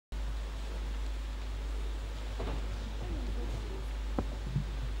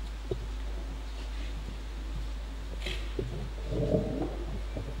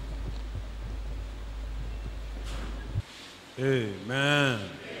Amen.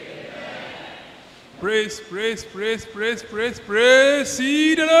 Praise, praise, praise, praise, praise, praise.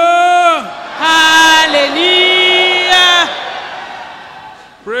 See the Lord. Hallelujah.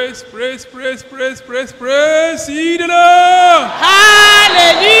 Praise, praise, praise, praise, praise, praise. See the Lord.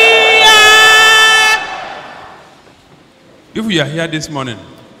 Hallelujah. If you are here this morning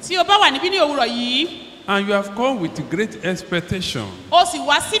Tí o bá wà níbí ní òwúrọ̀ yìí, and you have come with great expectation, o sì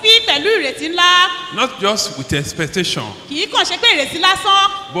wá síbí pẹ̀lú ìrètí ńlá, not just with expectation, kì í kàn ṣe pé ìrètí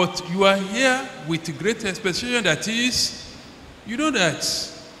lásán, but you are here with great expectation, that is, you know that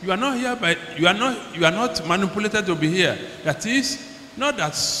you are not here by, you are not manipulated to be here. That is, not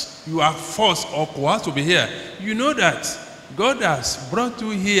that you are forced or coerced to be here. You know that God has brought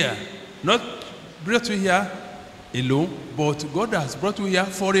you here, not brought you here alone, but God has brought you here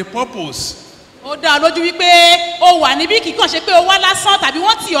for a purpose. ó dá ọ lójú wípé o wà níbí kì í kàn ṣe pé o wá lásán tàbí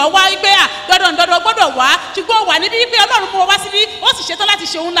wọ́n tì ọ́ wá wípé dandan gbọ́dọ̀ wá, ṣùgbọ́n o wà níbí wípé Ọlọ́run mú ọ wá síbí, ó sì ṣetán láti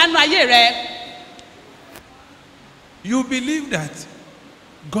ṣe ohun ńlá nínú ayé rẹ. You believe that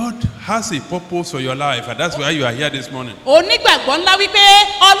God has a purpose for your life, and that's why you are here this morning. o nígbàgbọ́ ńlá wípé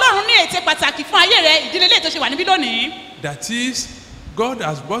Ọlọ́run ní ète pàtàkì fún ayé rẹ, ìdílé ilé tó ṣe wà níbí lónìí. That is, God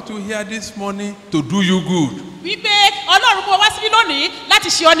has brought you here this morning to do you good. Wípé Ọlọ́run mú ọ wá síbí lónìí láti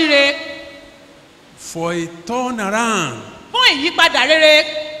ṣe ọ́ níre. For a turnaround. Fún ìyípadà rere.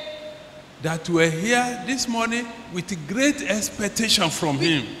 That you are here this morning with great expectation from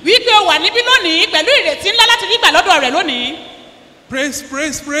Him. Wípé o wà níbí lónìí pẹ̀lú ìrètí ńlá láti rí ìgbà lọ́dọ̀ rẹ̀ lónìí. Praise,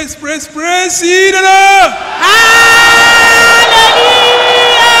 praise, praise, praise, praise, see the Lord.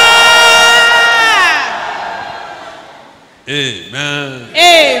 Hallelujah. Amen.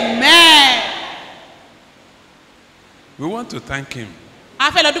 Amen. We want to thank Him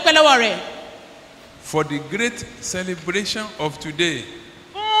A fẹ́ lọ dúpẹ́ lọ́wọ́ rẹ̀ for the great celebration of today.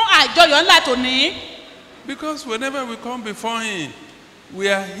 fún àjọyọ̀ ńlá tòní. Because whenever we come before Him, we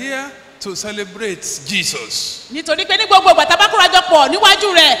are here to celebrate Jesus. Nítorí pé ní gbogbo ìgbà tá a bá kóra jọ pọ̀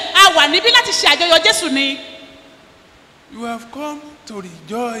níwájú rẹ̀, a wà níbí láti ṣe àjọyọ̀ Jésù ni. You have come to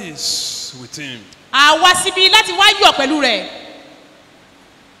rejoice with Him, A wá síbí láti wá yọ̀ pẹ̀lú rẹ̀,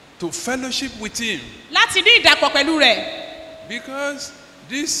 to fellowship with Him. láti ní ìdàpọ̀ pẹ̀lú rẹ̀. Because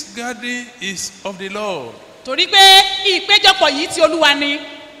this gathering is of the Lord, Torí pé ìpéjọpọ̀ yìí ti Olúwa ni.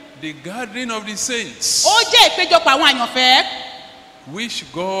 the gathering of the saints, Ó jẹ́ ìpéjọpọ̀ àwọn àyànfẹ́. which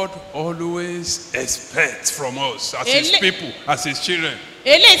God always expects from us as His people, as His children.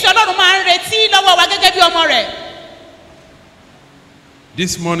 Eléyìí tí Ọlọ́run máa ń retí lọ́wọ́ wa gẹ́gẹ́ bí ọmọ rẹ̀.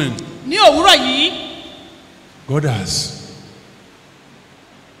 This morning, Ní òwúrọ̀ yìí, God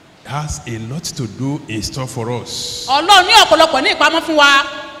has a lot to do in store for us. Ọlọ́run ní ọ̀pọ̀lọpọ̀ ní ìpamọ́ fún wa.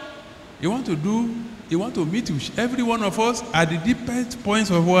 He want to meet with every one of us at the deepest points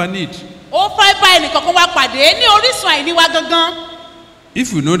of our need. Ó fẹ́ bá ẹnìkankan wa pàdé ní orísun àìní wa gangan.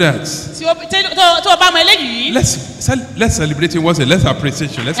 If you know that, Tí o bá mọ eléyìí, let's celebrate Him once. Let's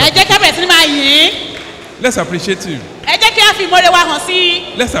appreciate Him. ẹ jẹ́ ká bẹ̀rẹ̀ sí ní máa yìn. Let's appreciate Him. Ẹ jẹ́ kí a fi ìmoore wa hàn sí.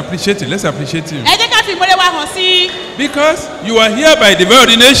 Let's appreciate Him. Let's appreciate Him. Ẹ jẹ́ ká fi ìmoore wa hàn sí. Because you are here by divine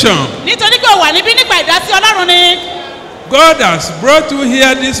ordination. Nítorí pé o wà níbí nípa ìdásí Ọlọ́run ni. God has brought you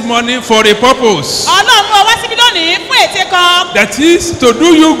here this morning for a purpose. Ọlọ́run mú ọ wá síbí lónìí fún ète kan. That is to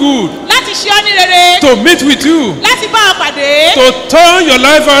do you good. Láti ṣe ọ́ ní rere. To meet with you. Láti bá ọ pàdé. To turn your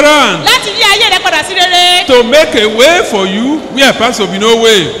life around. Láti yí ayé rẹ padà sí rere. To make a way for you where perhaps there be no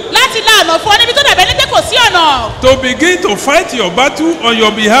way. Láti la ọ̀nà fún ọ níbi tó dàbẹ́ ní pé kò sí ọ̀nà. To begin to fight your battle on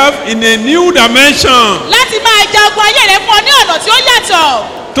your behalf in a new dimension. Láti máa ja ogun ayé rẹ fún ọ ní ọ̀nà tí ó yàtọ̀.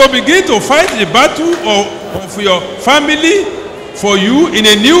 To begin to fight the battle of your family for you in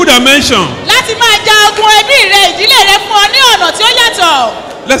a new dimension. Láti máa ja ogun ẹbí rẹ ìdílé rẹ fún ọ ní ọ̀nà tí ó yàtọ̀.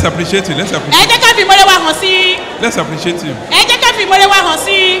 Let's appreciate Him. Let's Ẹ appreciate jẹ́ ká fi ìmoore wa hàn sí. Let's appreciate Him. Ẹ jẹ́ ká fi ìmoore wa hàn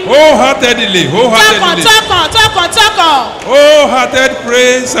sí. Wholeheartedly. Tọkàn. Wholehearted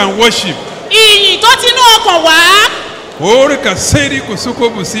praise and worship. Ìyìn tó ti inú ọkàn wá. Ori kasiri kosoko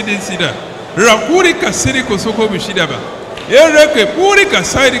busidi sida. Rakuri kasiri kosoko busidaba. Ereke puri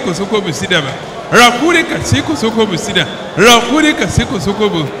kasiri kosoko busidaba. Rakuri kasiri kosoko busida. Rakuri kasiri kosoko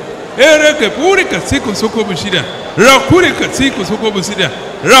bu. Ereke puri kasiri kosoko busida. Rakuri kasiri kosoko busida.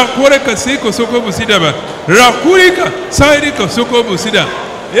 Rakuri kasiri kosoko busidaba. Rakuri kasiri kosoko busida.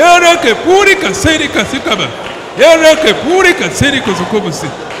 Ereke puri kasiri kasikaba. Ereke puri kasiri kosoko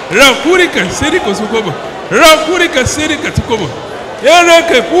busida. Rakuri kasiri kosoko bu. Rakuri kasiri katikobo.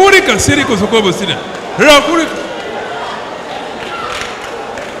 Ereke puri kasiri kosoko busida. Rakuri.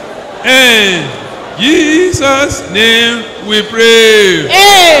 In Jesus' name we pray.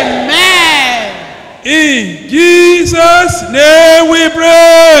 Amen. In Jesus' name we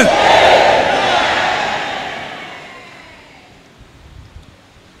pray.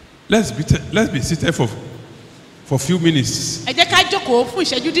 Let's be seated for a few minutes ẹ jẹ́ ká jókòó fún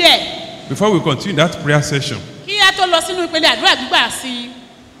ìṣẹ́jú díẹ̀ before we continue that prayer session. kí á tó lọ sínú ìpele àdúrà gbígbà sí i.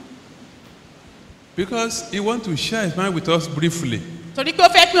 Because he wants to share his mind with us briefly torí pé ó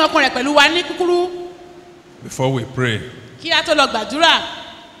fẹ́ pín ọkàn rẹ̀ pẹ̀lú wa ní kúkúrú before we pray. kí á tó lọ gbàdúrà.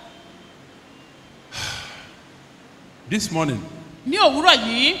 This morning, ní òwúrọ̀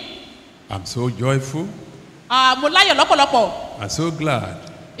yìí I'm so joyful mo láyọ̀ lọ́pọ̀lọpọ̀ and so glad,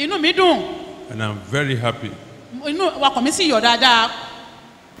 inú mi dùn and I'm very happy inú wakọ̀ mi sì yọ̀ dáadáa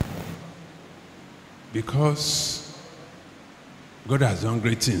because God has done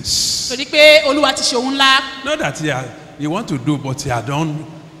great things. torí pé olúwa ti ṣe ohun ńlá. Not that he want to do, but he has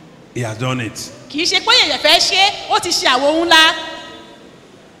done it. kì í ṣe pé yẹ̀yẹ̀ fẹ́ ṣe ó ti ṣe àwọn ohun ńlá.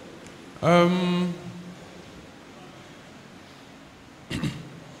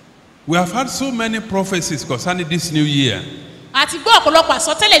 We have had so many prophecies concerning this new year. àti gbọ́ ọ̀pọ̀lọpọ̀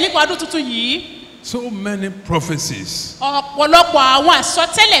àsọtẹ́lẹ̀ nípa ọdún tuntun yìí. So many prophecies, ọ̀pọ̀lọpọ̀ àwọn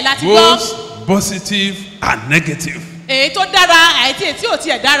àsọtẹ́lẹ̀ láti gbọ́. both positive and negative, èyí tó dára àti èyí tí ò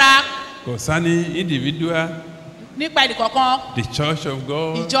tiẹ̀ dára concerning individual, nípa ẹnìkọ̀ọ̀kan the church of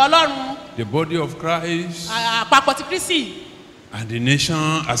God, ìjọ ọlọ́run the body of Christ, àpapọ̀ ti kristi and the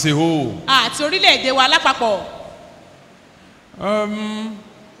nation as a whole. àti orílẹ̀-èdè wa lápapọ̀.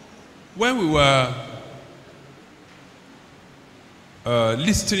 When we were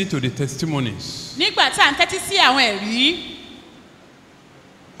listening to the testimonies, nígbà tí à ń tẹ́tí sí àwọn ẹ̀rí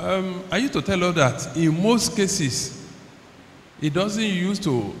I used to tell us that in most cases, it doesn't used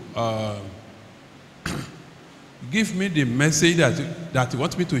to give me the message that he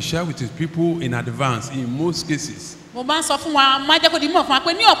wants me to share with his people in advance. In most cases, mo máa ń sọ fún wa máa jẹ́ kó di mọ̀ fún wa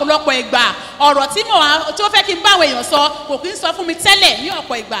pé ní ọ̀pọ̀lọpọ̀ ìgbà ọ̀rọ̀ tí ó fẹ́ kí n bá àwọn èèyàn sọ kò kí ń sọ fún mi tẹ́lẹ̀ ní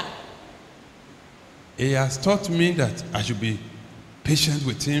ọ̀pọ̀ ìgbà. he has taught me that I should be patient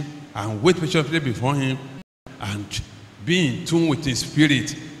with him and wait patiently before him and be in tune with his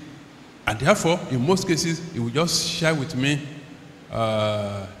spirit. And therefore, in most cases, he will just share with me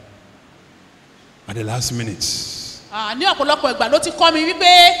at the last minute. Ní ọ̀pọ̀lọpọ̀ ìgbà ló ti kọ́ mi wípé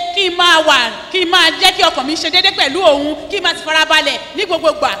kí n máa jẹ́ kí ọkàn mi ṣe déédéé pẹ̀lú òun kí n máa ti farabalẹ̀ ní gbogbo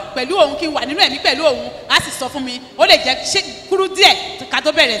ìgbà pẹ̀lú òun kí n wà nínú ẹ̀mí pẹ̀lú òun á sì sọ fún mi ó lè jẹ́ kúrú díẹ̀ ká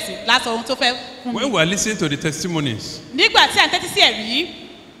tó bẹ̀rẹ̀ sí lásán ohun tó fẹ́ fún mi. When we are listening to the testimonies, nígbà tí à ń tẹ́tí sí ẹ̀rí.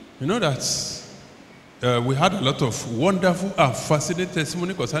 you know that we had a lot of wonderful and fascinating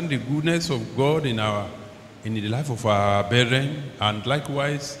testimony concerning the goodness of God in the life of our brethren and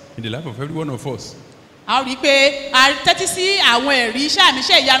likewise in the life of every one of us. a rí i pé a tẹ́tí sí àwọn ẹ̀rí iṣẹ́ àmì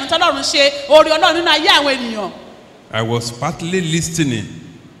iṣẹ́ ìyanu tọ́lọ́run ṣe oore ọlọ́run nínú ayé àwọn ènìyàn. I was partly listening,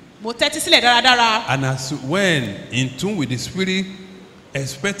 mo tẹ́tí sílẹ̀ dáradára. and as when in tune with the spirit,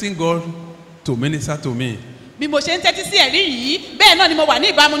 expecting God to minister to me. bí mo ṣe ń tẹ́tí sí ẹ̀rí yìí bẹ́ẹ̀ náà ni mo wà ní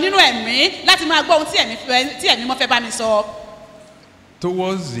ìbámu nínú ẹ̀mí láti máa gbọ́ ohun tí ẹ̀mí mo fẹ́ bá mi sọ.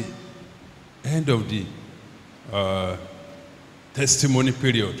 Towards the end of the testimony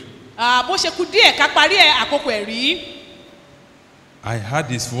period, bó ṣe kù díẹ̀ ká parí àkókò ẹ̀rí. I heard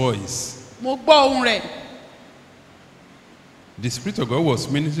his voice. mo gbọ́ ohun rẹ̀. The Spirit of God was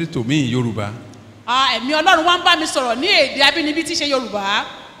ministering to me in Yoruba, ẹ̀mí ọlọ́run wá ń bá mi sọ̀rọ̀ ní èdè abínibí tí í ṣe yorùbá.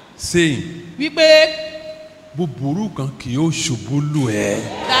 saying, wípé búburú kan kì yóò ṣubú lù ẹ́.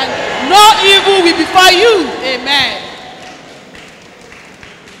 that no evil will befall you. Amen.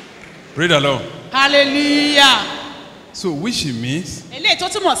 Praise the Lord. Hallelujah. So which means eléyìí tó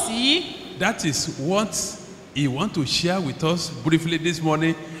túmọ̀ sí. that is what he want to share with us briefly this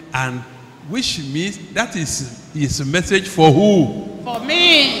morning, and which means that is his message for who? For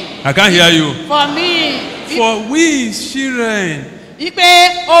me. I can't hear you. For me. For we his children. Ipe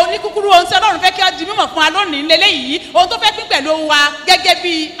ní kúkúrú ohun tí ọlọ́run fẹ́ kí ọ di mímọ̀ fún wa lónìí lélẹ́yìí ohun tó fẹ́ pín pẹ̀lú wa gẹ́gẹ́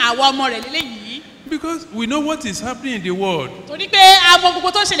bí àwọn ọmọ rẹ̀ lélẹ́yìí. Because we know what is happening in the world. torí pé àwọn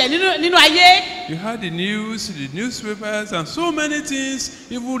gbogbo tó ń ṣẹlẹ̀ nínú ayé. You heard the news, the newspapers, and so many things,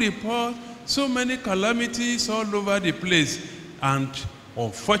 evil reports, so many calamities all over the place. And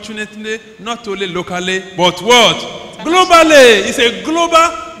unfortunately, not only locally, but what? Globally. It's a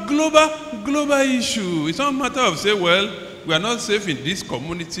global issue. It's not a matter of say, well, we are not safe in this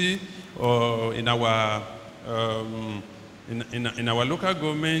community or in our in our local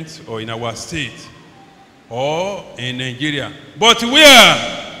government or in our state or in Nigeria, but we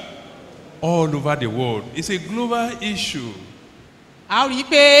are all over the world. It's a global issue. a rí i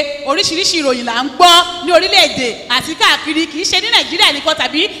pé oríṣiríṣi ìròyìn là ń gbọ́ ní orílẹ̀-èdè àti káàkiri kì í ṣe ní nàìjíríà nìkan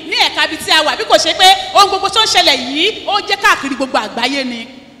tàbí ní ẹ̀ka ibi tí a wà bí kò ṣe pé ohun gbogbo tó ń ṣẹlẹ̀ yìí ó jẹ́ káàkiri gbogbo àgbáyé ni.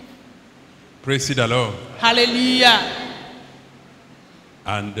 Praise the Lord. Hallelujah.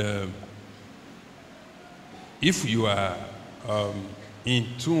 And if you are in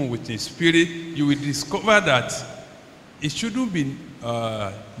tune with his spirit, you will discover that it shouldn't be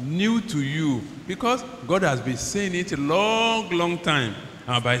new to you, because God has been saying it a long time,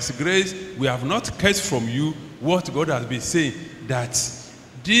 and by his grace we have not kept from you what God has been saying, that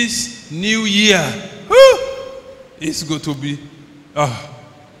this new year is going to be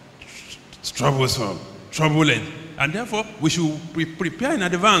troublesome, troubling, and therefore we should prepare in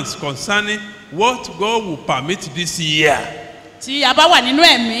advance concerning what God will permit this year. Tí a bá wà nínú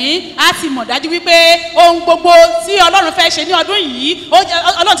ẹ̀mí, a ti mọ̀ dájú wípé ohun gbogbo tí Ọlọ́run fẹ́ ṣe ní ọdún yìí,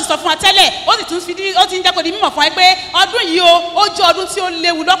 Ọlọ́run ti sọ fún wa tẹ́lẹ̀, ó ti ń jẹ́ kó di mímọ̀ fún wa pé ọdún yìí ó jẹ́ ọdún tí ó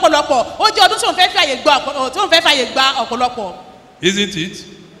léwu lọ́pọ̀lọpọ̀, ó jẹ́ ọdún tí òun fẹ́ fàyè gba ọ̀pọ̀lọpọ̀. Isn't it?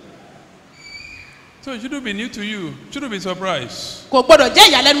 So it shouldn't be new to you, shouldn't be surprised. Kò gbọdọ̀ jẹ́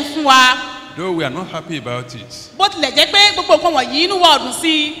ìyàlẹ́nu fún wa. Though we are not happy about it. Bó tilẹ̀ jẹ́ pé gbogbo nǹkan wọ̀nyí inú wa ò dùn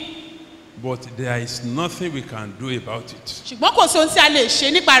sí. But there is nothing we can do about it. Ṣùgbọ́n kò sí ohun tí a lè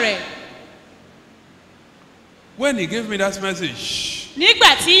ṣe nípa rẹ̀. When he gave me that message,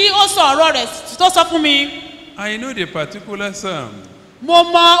 nígbà tí ó sọ ọ̀rọ̀ rẹ̀ tó sọ fún mi, I know the particular psalm. Mo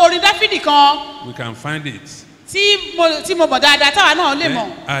mọ orin Dáfídì kan. We can find it. Tí mo mọ̀ dáadáa táwa náà lè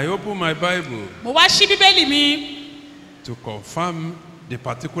mọ̀. I open my Bible. Mo wá ṣí Bíbélì mi. To confirm the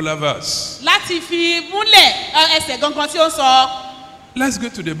particular verse. Láti fi múlẹ̀ ẹsẹ̀ gangan tí ó sọ. Let's go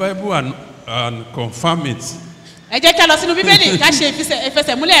to the Bible and confirm it. Ẹ jẹ́ kí a lọ sínú Bíbélì ká ṣe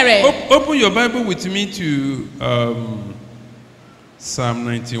ìfẹsẹ̀múlẹ̀ rẹ̀. Open your Bible with me to Psalm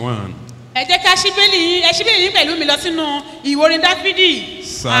 91. Ẹ jẹ́ ká ṣí Bíbélì yín pẹ̀lú mi lọ sínú ìwé orin Dáfídì.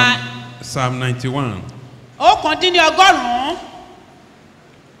 Psalm 91. Ọ̀kàndínlọ́gọ́rùn-ún.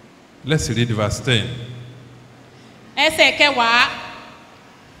 Let's read verse 10. Ẹsẹ̀ kẹwàá.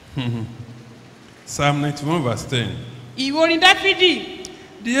 Psalm 91 verse 10. Ìwé orin Dáfídì.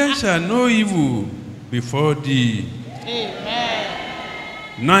 There shall no evil before thee. Amen.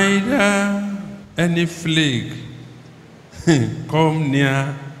 Neither any plague come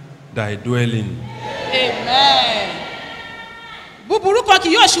near thy dwelling. Amen. Búburú kan kì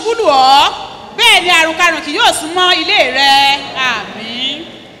yóò ṣubú lù ọ́, bẹ́ẹ̀ ni àrùnkarùn kì yóò súnmọ́ ilé rẹ. Àmín.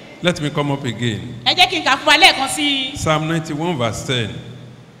 Let me come up again. Ẹ jẹ́ kí n kà fún wa lẹ́ẹ̀kan sí. Psalm 91 verse 10.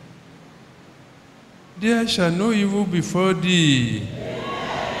 There shall no evil before thee.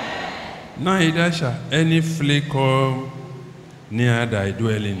 Neither shall any plague come near thy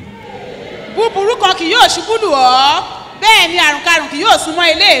dwelling. Búburú kan kì yóò ṣubú lù ọ́, bẹ́ẹ̀ ni àrùnkarùn kì yóò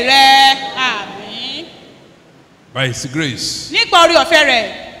súnmọ́ ilé rẹ. Àmín. By his grace. Nípa orí ọ̀fẹ́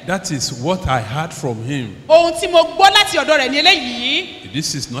rẹ̀. That is what I heard from him. Ohun tí mo gbọ́ láti ọ̀dọ̀ rẹ̀ ni eléyìí.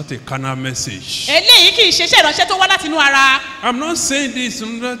 This is not a carnal message. Eléyìí kì í ṣe iṣẹ́ ìránṣẹ́ tó wá láti inú ara. I'm not saying this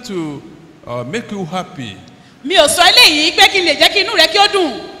in order to make you happy. Mi ò sọ eléyìí pé kí n lè jẹ́ kí inú rẹ kí ó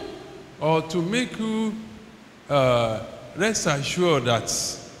dùn. Or to make you rest assured that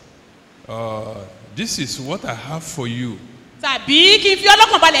this is what I have for you. Tàbí kí n fi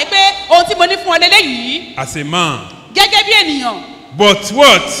ọlọ́kàn balẹ̀ pé ohun tí mo ní fún ọ lélẹ́yìí. As a man. Gẹ́gẹ́ bí ènìyàn. But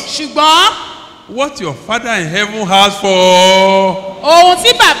what? Ṣùgbọ́n. What your Father in heaven has for. Ohun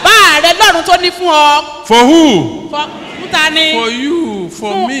tí bàbá rẹ lọ́run tó ní fún ọ. For who? Fún ta ni? For you,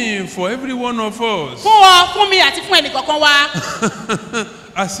 for me, for every one of us. Fún ọ, fún mi àti fún ẹnìkọ̀ọ̀kan wa.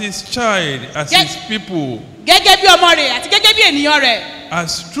 As his child, as his people. Gẹ́gẹ́ bí ọmọ rẹ̀ àti gẹ́gẹ́ bí ènìyàn rẹ̀.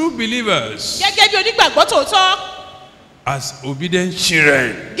 As true believers. Gẹ́gẹ́ bí onígbàgbọ́ tòótọ́. As obedient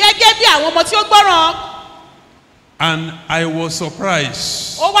children. Gẹ́gẹ́ bí àwọn ọmọ tí ó gbọ́ràn. And I was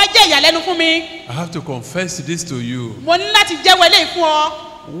surprised. Ó wá jẹ́ ìyàlẹ́nu fún mi. I have to confess this to you. Mo ní láti jẹ́wọ́ eléyìí fún ọ.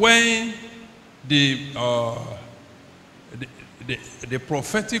 When the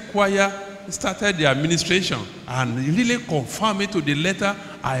prophetic choir started their administration and really confirmed it to the letter,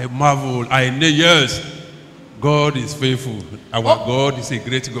 I marveled. I know, yes, God is faithful. Our God is a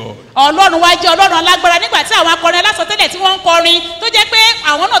great God. Ọlọ́run wá jẹ́ Ọlọ́run alágbára nígbà tí àwọn akọrin alásọtẹ́lẹ̀ tí wọ́n ń kọrin tó jẹ́ pé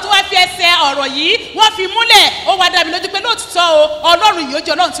àwọn náà tó wá fi ẹsẹ̀ ọ̀rọ̀ yìí wọ́n fi múlẹ̀ ó wá dá mi lójú pé lóòtítọ́ o Ọlọ́run yìí ó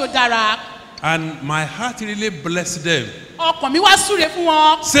jẹ́ Ọlọ́run tí ó dára. And my heart really blessed them. Ọkàn mi wá súre fún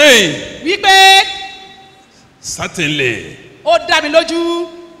wọn. Saying. Wípé. Certainly. Ó dá mi lójú.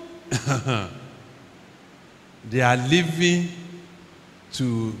 They are living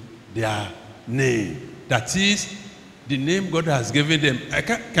to their name. That is the name God has given them.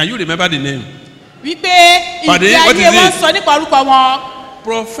 Can you remember the name? Wípé ìgbé ayé wọn sọ nípa orúkọ wọn.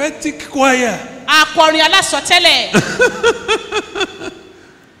 Prophetic choir. Akọrin alásọtẹ́lẹ̀.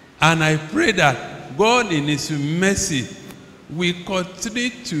 And I pray that God in his mercy will continue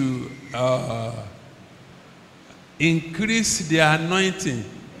to increase their anointing,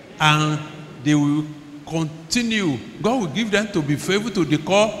 and they will continue. God will give them to be faithful to the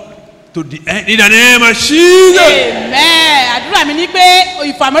call to the end in the name of Jesus. Amen. Àdúrà mi ni pé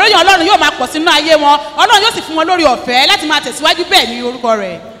ìfàmìlóyún Ọlọ́run yóò máa pọ̀ sínú ayé wọn. Ọlọ́run yóò sì fún wọn lórí ọ̀fẹ́ láti máa tẹ̀síwájú bẹ́ẹ̀ ní orúkọ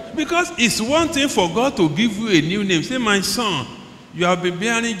rẹ̀. Because it's one thing for God to give you a new name. Say, my son, you have been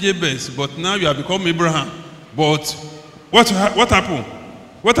bearing Jabez, but now you have become Abraham. But what happened?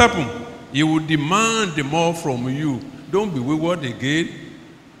 What happened? He will demand more from you. Don't be wayward again.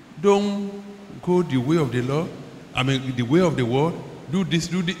 Don't go the way of the Lord. I mean, the way of the world. Do this,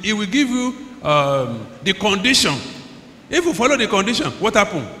 do this. He will give you the condition. If you follow the condition, what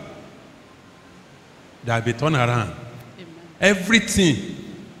happened? There will be turn around. Amen. Everything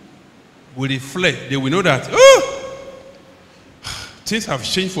will reflect. They will know that, oh, things have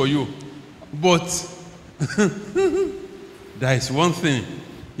changed for you. But there is one thing.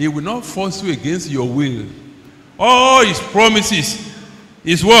 He will not force you against your will. All his promises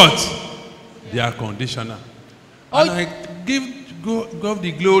is what? They are conditional. And I give God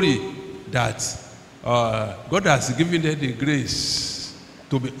the glory that God has given them the grace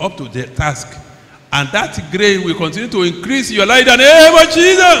to be up to the task. And that grace will continue to increase your life in the name of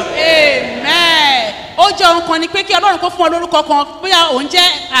Jesus. Amen. Ó jẹ́ ohun kan ni pé kí Ọlọ́run kó fún ọ lórúkọ kan bóyá òun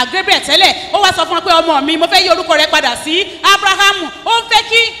jẹ́ Gabriel tẹ́lẹ̀ ó wá sọ fún ọ pé ọmọ mi mo fẹ́ yí orúkọ rẹ padà sí Abrahamu ó ń fẹ́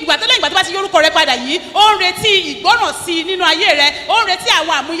kí ìgbà tó bá ti yí orúkọ rẹ padà yìí ó ń retí ìgbọ́ràn sí i nínú ayé rẹ ó ń retí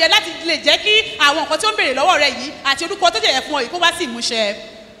àwọn àmúyẹ láti lè jẹ́ kí àwọn nǹkan tí ó ń béèrè lọ́wọ́ rẹ yìí àti orúkọ tó jẹ̀yẹ fún ọ yìí kó wá sí ìmúṣẹ.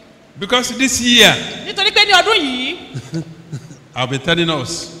 Because this year nítorí pé ní ọdún yìí I'll be telling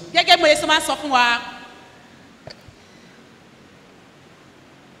us gẹ́gẹ́ bí mo ṣe máa ń sọ fún wa.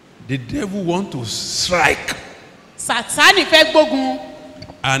 The devil wants to strike. Sátánì fẹ́ gbógun.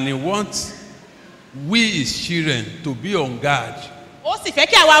 And he wants we his children to be on guard. Ó sì fẹ́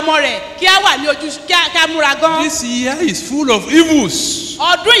kí àwa ọmọ rẹ̀ kí á wà ní ojú kí á múra gan. This year is full of evils.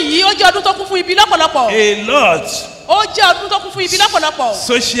 Ọdún yìí ó jẹ́ ọdún tó kún fún ibi lọ́pọ̀lọpọ̀. A lot. Ó jẹ́ ọdún tó kún fún ibi lọ́pọ̀lọpọ̀.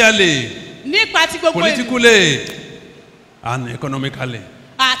 Socially. Nípa ti gbogbo ìlú. Politically. And economically.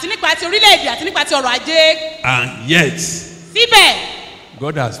 Àti nípa ti orílẹ̀-èdè àti nípa ti ọrọ̀ ajé. And yet. Síbẹ̀.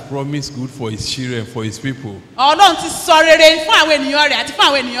 God has promised good for his children, for his people. Ọlọ́run ti sọ rere fún àwọn ènìyàn rẹ̀ àti fún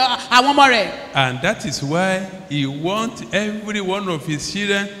àwọn ọmọ rẹ̀. And that is why he wants every one of his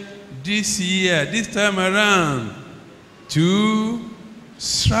children this year, this time around, to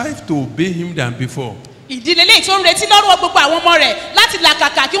strive to obey him than before. Ìdílé lè tó ń retí lọ́rùn gbogbo àwọn ọmọ rẹ̀ láti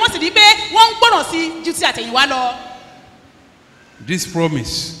làkàkà kí wọ́n sì rí pé wọ́n ń gbọ́ràn sí ju ti àtẹ̀yìnwá lọ. This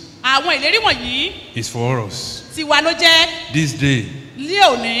promise àwọn ìlérí wọ̀nyí is for us. Tiwa ló jẹ́. This day. Lé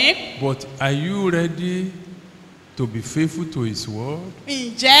òní. But are you ready to be faithful to his word?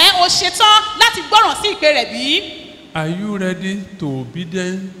 Ǹjẹ́ o ṣetán láti gbọ́ràn sí ìpè rẹ̀ bí? Are you ready to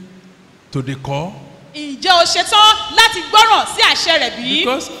obedient to the call? Ǹjẹ́ o ṣetán láti gbọ́ràn sí àṣẹ rẹ̀ bí?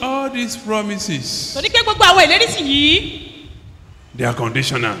 Because all these promises. Torí pé gbogbo àwọn ìlérí sì yìí. They are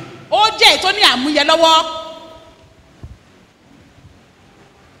conditional. Ó jẹ́ ètò ní àmúyẹ lọ́wọ́.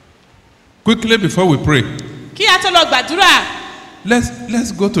 Quickly before we pray. Kí a tó lọ gbàdúrà.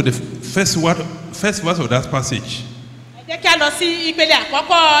 Let's go to the first verse of that passage. Ẹ jẹ́ kí a lọ sí ìpele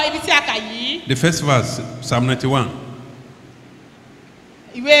àkọ́kọ́ ibi tí a kà yìí. The first verse, Psalm 91.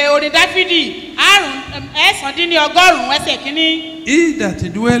 Ìwé orin Dáfídì ẹ̀sán-dín-ní-ọgọ́rùn-ún ẹsẹ̀ kínní. He that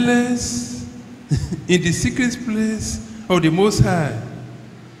dwelleth in the secret place of the Most High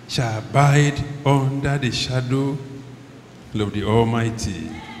shall abide under the shadow of the Almighty.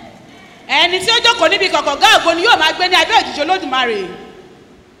 Ẹni tí ó jókòó níbi kọ̀kọ̀gá ògo ni yóò máa gbé ní abẹ́ òjìji Olódùmarè.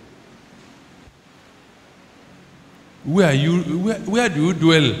 Where do you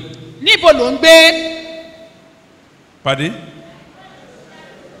dwell? Níbo lò ń gbé? Pardon?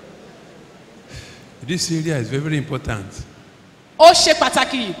 This area is very, very important. Ó ṣe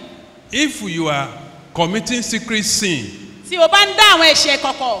pàtàkì. If you are committing secret sin, tí o bá ń dá àwọn ẹ̀ṣẹ̀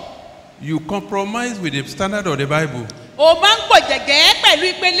kọ̀kọ̀, you compromise with the standard of the Bible. O máa ń gbọ̀jẹ̀gẹ́ pẹ̀lú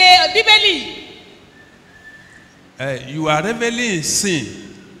ìpele Bíbélì. You are reveling in sin.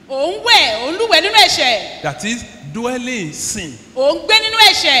 Ò ń wẹ̀, ò ń lúwẹ̀ nínú ẹ̀ṣẹ̀. That is dwelling in sin. Ò ń gbé nínú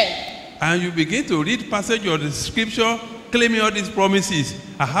ẹ̀ṣẹ̀. And you begin to read passage of the scripture claiming all these promises.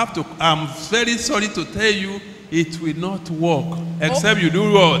 I'm very sorry to tell you, it will not work except you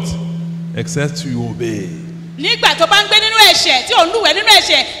do what? Except you obey. Nígbà tó bá ń gbé nínú ẹ̀ṣẹ̀ tí ò ń lúwẹ̀ nínú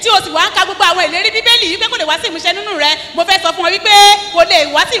ẹ̀ṣẹ̀ tí o sì wá ń ka gbogbo àwọn ìlérí Bíbélì wípé kò lè wá sí ìmúṣẹ nínú rẹ, mo fẹ́ sọ fún ọ wípé kò lè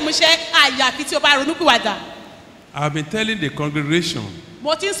wá sí ìmúṣẹ àyàfi tí o bá ronúpìwàdà. I've been telling the congregation.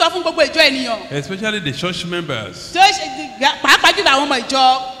 Mo ti ń sọ fún gbogbo ìjọ ènìyàn. Especially the church members. Pàápàá jùlọ àwọn ọmọ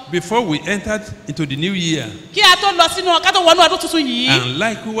ìjọ. before we entered into the new year. Kí a tó lọ sínú ká tó wọnú ọdún tuntun yìí. And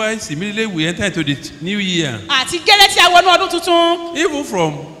likewise, immediately we enter into the new year. Àti gẹ́lẹ́ tí a wọnú ọdún tuntun. Even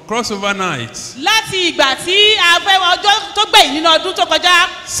from crossover night. Láti ìgbà tí a fẹ́ ọjọ́ tó gbẹ̀yìn nínú ọdún tó kọjá.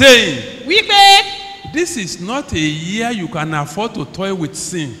 Saying. Wípé. This is not a year you can afford to toy with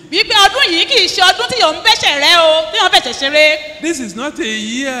sin. Wípé ọdún yìí kì í ṣe ọdún tí yóò ń bẹ̀ṣẹ̀ rẹ o, tí yóò ń bẹ̀ṣẹ̀ ṣeré. This is not a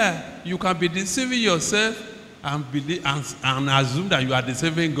year you can be deceiving yourself and believe and assume that you are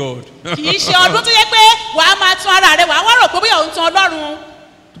deceiving God. Kì í ṣe ọdún tó yẹ pé wàá máa tún ara rẹ wàá wá rò pé bóyá òun tún Ọlọ́run.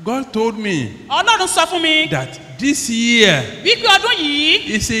 God told me. Ọlọ́run sọ fún mi. That this year. Wípé ọdún yìí.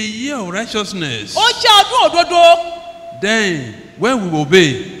 Is a year of righteousness. Ó jẹ́ ọdún òdodo. Then when we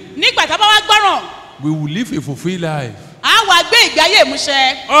obey. Nígbà tá a bá wá gbọ́ràn. We will live a fulfilled life. A wá gbé ìgbé ayé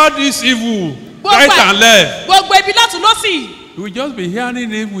ìmúṣẹ. All this evil. Right and left. Gbogbo ibi lọ́tún lọ́sì. We will just be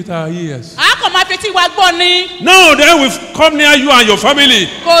hearing it with our ears. A kàn máa fetí wa gbọ́ ni. No, then we come near you and your family.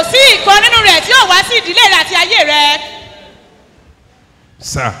 Kò sí ìkan nínú rẹ̀ tí yóò wá sí ìdílé rẹ̀ àti ayé rẹ̀.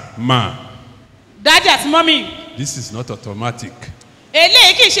 Sir, ma. Daddy àti mommy. This is not automatic.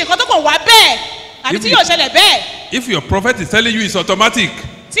 Eléyìí kì í ṣe nǹkan tó kàn wá bẹ́ẹ̀ àbí tí yóò ṣẹlẹ̀ bẹ́ẹ̀. If your prophet is telling you it's automatic.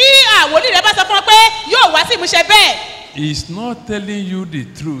 Tí àwòlí rẹ bá sọ fún ọ pé yóò wá sí ìmúṣẹ bẹ́ẹ̀. He is not telling you the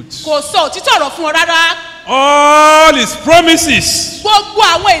truth. Kò sọ òtítọ́ ọ̀rọ̀ fún ọ rárá. All his promises. Gbogbo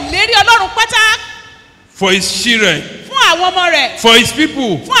àwọn ìlérí Ọlọ́run pátá. For his children. Fún àwọn ọmọ rẹ̀. For his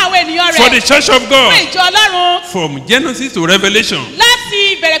people. Fún àwọn ènìyàn rẹ̀. For the church of God. Fún ìjọ Ọlọ́run. From Genesis to Revelation.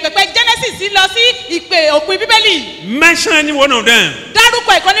 Láti ìbẹ̀rẹ̀ pẹ̀pẹ̀ Genesis lọ sí ìpè òpin Bíbélì. Mention any one of them.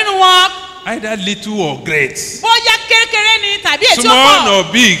 Dárúkọ ìkan nínú wọn. Either little or great. Bóyá kékeré ni tàbí ètí ó pọ̀. Small or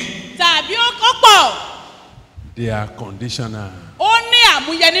big. Tàbí ó pọ̀. They are conditional. Ó ní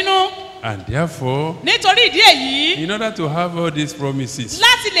àmúyẹ nínú. And therefore. Nítorí ìdí èyí. In order to have all these promises.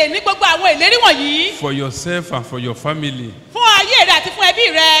 Láti lè ní gbogbo àwọn ìlérí wọ̀nyí. For yourself and for your family. Fún ayé rẹ àti fún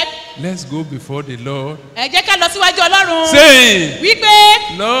ẹbí rẹ. Let's go before the Lord. Ẹ jẹ́ ká lọ síwájú Ọlọ́run. Saying.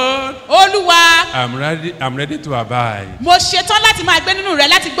 Wípé. Lord. Olúwa. I'm ready to abide. Mo ṣetán láti máa gbé nínú rẹ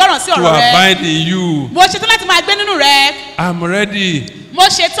láti gbọ́ràn sí ọ̀rọ̀ rẹ. To abide in you. Mo ṣetán láti máa gbé nínú rẹ. I'm ready. Mo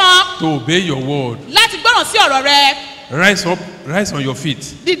ṣetán. To obey your word. Láti gbọ́ràn sí ọ̀rọ̀ rẹ. Rise up, rise on your feet.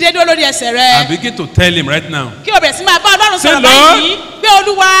 Dìde dúró lórí ẹsẹ̀ rẹ. And begin to tell him right now. Kí o bẹ̀rẹ̀ sí máa bá Ọlọ́run sọ̀rọ̀ báyìí. Pé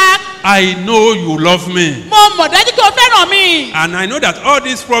Olúwa. I know you love me. Mo mọ̀ dájú pé o fẹ́ràn mi. And I know that all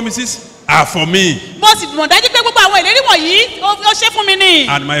these promises are for me. Mo sì mọ̀ dájú pé gbogbo àwọn ìlérí wọ̀nyí ó ṣe fún mi ni.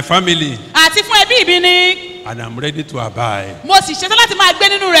 And my family. Àti fún ẹbí mi ni. And I'm ready to abide. Mo sì ṣetán láti máa gbé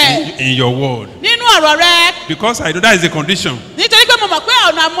nínú rẹ̀. In your word. Nínú ọ̀rọ̀ rẹ. Because I know that is a condition. Nítorí pé mo mọ̀ pé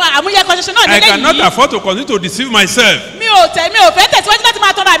ọ̀nà àmúyẹ kan ṣoṣo náà nílé yìí. I cannot afford to continue to deceive myself. Mi ò fẹ́ tẹ̀síwájú láti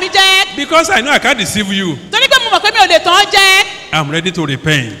máa tọrọ àmì jẹ. Because I know I can't deceive you. Torí pé mo mọ̀ pé mi ò lè tàn án jẹ. I'm ready to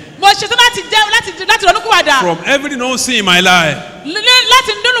repent. Mo ṣetán láti ronúkúwàdà. From every known sin in my life.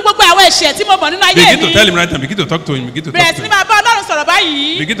 Láti nínú gbogbo àwọn ẹ̀ṣẹ̀ tí mo mọ̀ nínú ayé mi. Begin to tell him right now. Begin to talk to him. Begin to talk to him. Bẹ̀rẹ̀ sí ni máa bá Ọlọ́run sọ̀rọ̀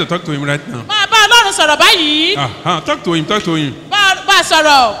báyìí. Begin to talk to him right now. Máa bá Ọlọ́run sọ̀rọ̀ báyìí. Talk to him. Talk to him. Bá a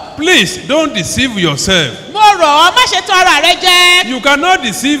sọ̀rọ̀. Please don't deceive yourself. Mo rọ̀ ọ́ má ṣe tàn ara rẹ jẹ. You cannot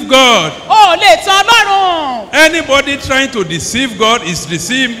deceive God. O ò lè tàn Ọlọ́run. Anybody trying to deceive God is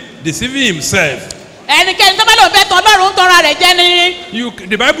deceiving himself. Ẹnikẹ́ni tó bá lòun fẹ́ tàn Ọlọ́run ń tàn ara rẹ̀ jẹ ni.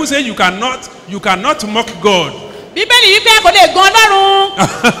 The Bible says you cannot mock God. Bíbélì yìí pé kò lè gan Ọlọ́run.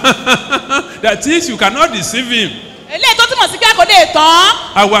 That is, you cannot deceive him. Eléyìí tó túmọ̀ sí pé kò lè tàn.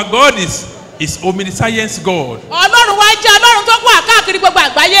 Our God is omniscience God. Ọlọ́run wa jẹ́ Ọlọ́run tó wà káàkiri gbogbo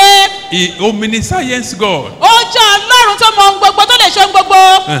àgbáyé. Omniscience God. Ó jẹ́ Ọlọ́run tó mọ ohun gbogbo tó lè ṣe ohun gbogbo.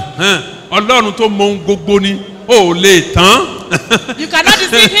 Ọlọ́run tó mọ ohun gbogbo ni ó lè tán. You cannot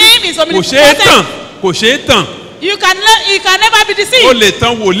deceive him, he is omnipotent. Kò ṣeé tàn. You can never be deceived. O lè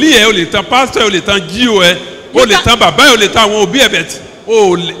tàn wòlíì ẹ, o lè tàn pásítọ̀ ẹ, o lè tàn jíò ẹ, o lè tàn bàbá ẹ, o lè tàn àwọn òbí ẹ bẹ̀.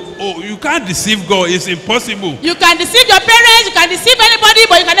 You can't deceive God. It's impossible. You can deceive your parents, you can deceive anybody,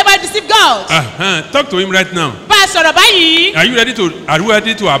 but you can never deceive God. Talk to him right now. Bá a sọ̀rọ̀ báyìí. Are you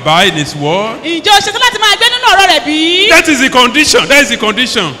ready to abide in his word? Ǹjẹ́ o ṣetán láti máa gbé nínú ọ̀rọ̀ rẹ̀ bí? That is the condition. That is the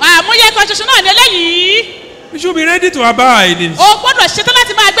condition. Àmúyẹ kan ṣoṣo náà ní eléyìí. You should be ready to abide in. O gbọ́dọ̀ ṣetán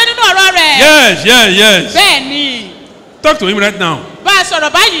láti máa gbé nínú ọ̀rọ̀ rẹ̀. Yes. Bẹ́ẹ̀ni. Talk to him right now. Bá a sọ̀rọ̀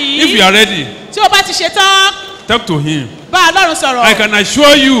báyìí. If you are ready. Tí o bá ti ṣetán. Talk to him. Bá Ọlọ́run sọ̀rọ̀. I can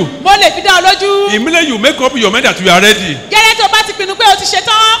assure you. Mo lè fi dá ọ lójú. Immediately you make up your mind that you are ready. Gẹ́gẹ́ tí o bá ti pinnu pé o ti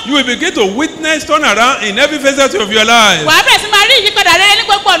ṣetán. You will begin to witness turn around in every facet of your life. Wàá bẹ̀rẹ̀ sí máa rí ìyípadà rẹ ní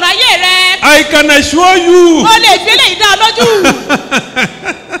gbogbo ọ̀nà ayé rẹ. I can assure you. Mo lè fi eléyìí dá ọ lójú.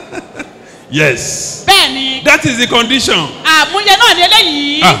 Yes. Bẹ́ẹ̀ni. That is the condition. Àmúyẹ náà ní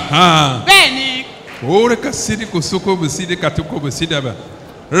eléyìí. Bẹ́ẹ̀ni. Ore kasiri kosoko buside katuko busidaba.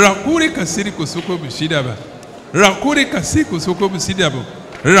 Rakuri kasiri kosoko busidaba. Rakuri kasiri kosoko busidaba.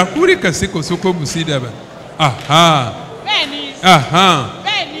 Rakuri kasiko soko busidaba. Aha. Bẹ́ẹ̀ni. Aha.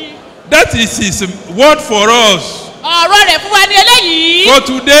 Bẹ́ẹ̀ni. That is his word for us. Ọ̀rọ̀ rẹ̀ fún wa ní eléyìí. For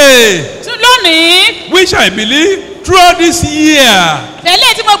today, Tún lónìí. which I believe throughout this year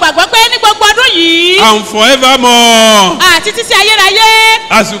Tẹ̀lé tí mo gbàgbọ́ pé ní gbogbo ọdún yìí. and forevermore, Àti títí ayérayé.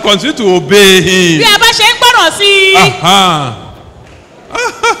 as you continue to obey Bí him. a bá ṣe ń gbọ́ràn sí i. Aha.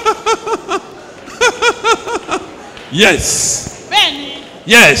 Yes. Bẹ́ẹ̀ni.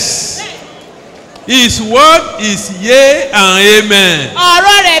 Yes. His word is yea and amen.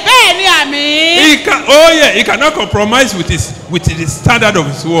 Ọ̀rọ̀ rẹ̀ bẹ́ẹ̀ ni àmì. He cannot compromise with the standard of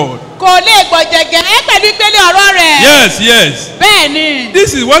his word. Kò lè gbọ̀jẹ̀gẹ̀ pẹ̀lú ìpele ọ̀rọ̀ rẹ̀. Yes, yes. Bẹ́ẹ̀ni.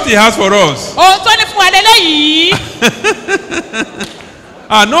 This is what he has for us. Ohun tó ní fún wa lélẹ́yìí.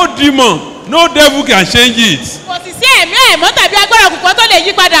 No demon, no devil can change it. Kò sì sí ẹ̀mí àìmọ́ tàbí agbára òkùnkùn tó lè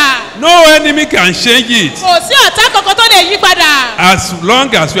yí padà. No enemy can change it. Kò sí ọ̀tá kankan tó lè yí padà. As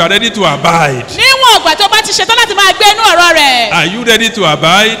long as you are ready to abide. Níwọ̀n ọ̀gbà tó bá ti ṣetán láti máa gbé inú ọ̀rọ̀ rẹ̀. Are you ready to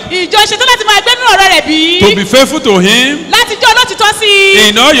abide? Ìjọ ṣetán láti máa gbé inú ọ̀rọ̀ rẹ̀ bí? To be faithful to him Láti jẹ́ olótìtọ́ sí i.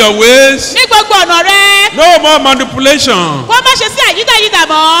 in all your ways. Ní gbogbo ọ̀nà rẹ̀. No more manipulation. Kó má ṣe sí àyídáyídà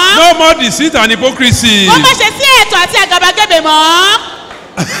mọ́. No more deceit and hypocrisy. Kó má ṣe sí ẹ̀tọ́ àti àgàbàgebè mọ́.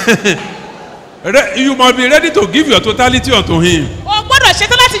 You must be ready to give your totality unto him. O gbọ́dọ̀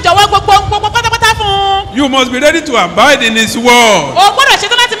ṣetán láti jọ̀wọ́ gbogbo pátápátá fún un. You must be ready to abide in his word. O gbọ́dọ̀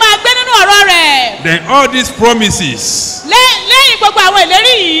ṣetán láti máa gbé nínú ọ̀rọ̀ rẹ̀. Then all these promises Lẹ́yìn gbogbo àwọn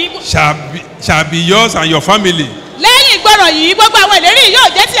ìlérí yìí. shall be yours and your family. Lẹ́yìn ìgbọràn yìí gbogbo àwọn ìlérí yìí yóò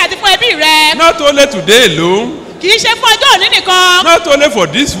jẹ́ ti àti fún ẹbí rẹ. Not only today alone. Kì í ṣe fún ọjọ́ òní nìkan. Not only for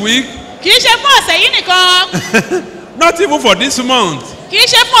this week. Kì í ṣe fún ọ̀sẹ̀ yìí nìkan. Not even for this month. Kì í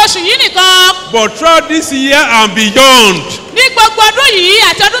ṣe fún oṣù yìí nìkan. But throughout this year and beyond. Ní gbogbo ọdún yìí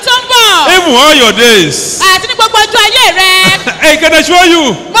àti ọdún tó ń bọ̀. Even all your days. Àti ní gbogbo ọjọ́ ayé rẹ. Hey, can I show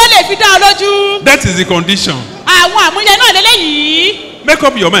you? Mo lè fi dá ọ lójú. That is the condition. Àwọn àmúyẹ náà lélẹ́yìí. Make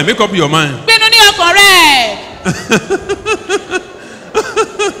up your mind. Make up your mind. Pinnu ní ọkàn rẹ̀.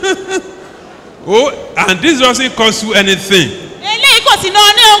 Oh, and this doesn't cost you anything. Eléyìí kò sì ná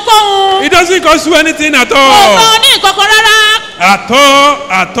ọ ní ohunkóhun. It doesn't cost you anything at Kò ná all. ọ ní ìkọ̀kọ̀ rárá. At all,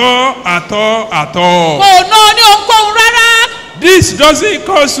 at all, at all, at all. Kò ná ọ ní ohunkóhun rárá. This doesn't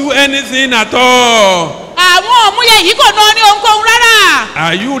cost you anything at all. Àwọn àmúyẹ yìí kò ná ọ ní ohunkóhun rárá.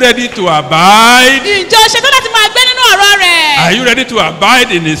 Are you ready to abide? Ìjọ ṣetán láti máa gbé nínú ọ̀rọ̀ rẹ̀. Are you ready to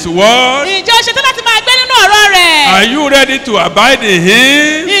abide in his word? Ìjọ ṣetán láti máa gbé nínú ọ̀rọ̀ rẹ̀. Are you ready to abide in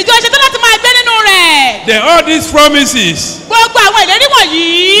him? Ìjọ ṣetán láti máa gbé nínú rẹ̀. Then all these promises, Gbogbo àwọn ìlérí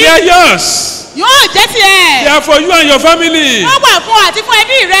wọ̀nyí they are yours. yóò jẹ́ They tiẹ̀. are for you and your family. Wọ́n wà fún àti fún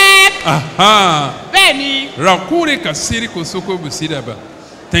ẹbí rẹ. Aha. Bẹ́ẹ̀ni, Rakuri kasiri kosoko busidaba.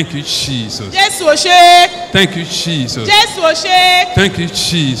 Thank you, Jesus. Jésù ò ṣe. Thank you, Jesus. Jésù ò ṣe. Thank you,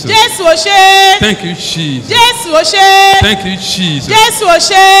 Jesus. Jésù ò ṣe. Thank you, Jesus. Jésù ò ṣe. Thank you, Jesus. Jésù ò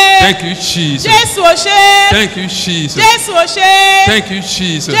ṣe. Thank you, Jesus. Jésù ò ṣe. Thank you, Jesus. Jésù ò ṣe. Thank you,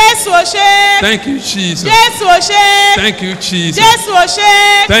 Jesus. Jésù ò ṣe. Thank you, Jesus. Jésù ò ṣe. Thank you, Jesus. Jésù ò ṣe.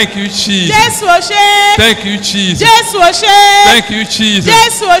 Thank you, Jesus. Jésù ò ṣe. Thank you, Jesus. Jésù ò ṣe. Thank you, Jesus.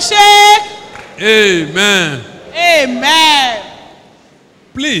 Jésù ò ṣe. Amen. Amen.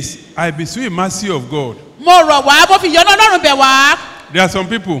 Please, I beseech mercy of God. Mo rọ̀ wá bó fi yọ́nú Ọlọ́run bẹ̀ wá. There are some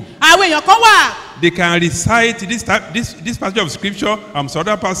people, Àwọn èèyàn kan wà. they can recite this passage of scripture and some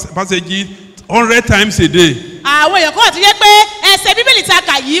other passages 100 times a day. Àwọn èèyàn kan wà tó yẹ pé ẹsẹ̀ Bíbélì ta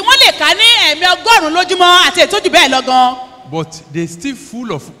kà yìí wọ́n lè kà ní ẹ̀mí 100 lójúmọ́ àti ètò jù bẹ́ẹ̀ lọ gan. But they still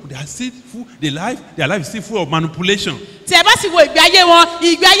full of, they are still full, their life is still full of manipulation, Tí ẹ bá sì wo ìgbé ayé wọn wọ́n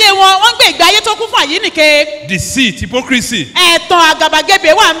ń gbé ìgbé ayé tó kún fún àyínnìke. deceit, hypocrisy, Ẹ̀tàn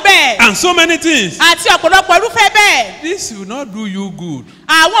àgàbàgebè wà ń bẹ̀. and so many things. Àti ọ̀pọ̀lọpọ̀ irúfẹ́ bẹ́ẹ̀. This will not do you good.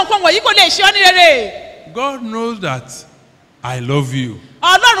 Àwọn nǹkan wọ̀nyí kò lè ṣe ọ́ ní rere. God knows that I love you.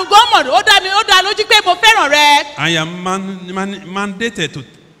 Ọlọ́run gan mọ̀ ó dá lójú pé mo fẹ́ràn rẹ. I am mandated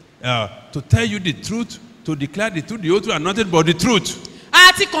to tell you the truth, to declare the truth, the whole truth, and nothing but the truth.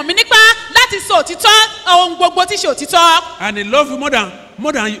 Àti kàn mí nípa láti sọ òtítọ́ ohun gbogbo tí ṣe òtítọ́. And I love you more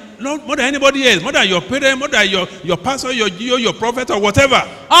than anybody else, more than your parent, more than your pastor, your GO, your prophet, or whatever.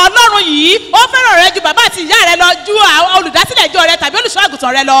 Ọlọ́run yìí ó fẹ́ràn rẹ ju bàbá àti ìyá rẹ lọ ju olùdásílẹ̀ ìjọ rẹ tàbí olùṣọ́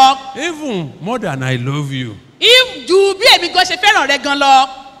àgùntàn rẹ lọ. Even more than I love you. Ju bí èmi gan ṣe fẹ́ràn rẹ gan lọ.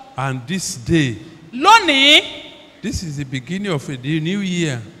 And this day, Lónìí, this is the beginning of a new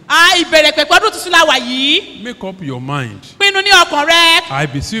year. Ìbẹ̀rẹ̀ pẹ̀pẹ̀ ọdún tuntun la wà yìí. Make up your mind. Pinnu ní ọkàn rẹ. I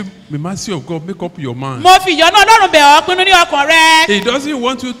beseech the mercy of God, make up your mind. Mo fi ìyọ́nú Ọlọ́run bẹ̀ ọ́, pinnu ní ọkàn rẹ. He doesn't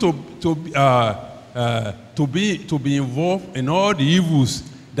want you to be involved in all the evils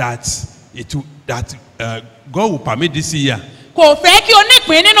that God will permit this year. kò fẹ́ kí o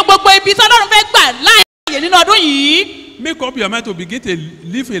nípìn nínú gbogbo ibi tí Ọlọ́run fẹ́ gbà láàyè nínú ọdún yìí. Make up your mind to begin to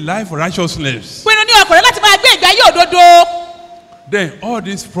live a life of righteousness. Pinnu ní ọkàn rẹ láti máa gbé ìgbé ayé òdodo. Then all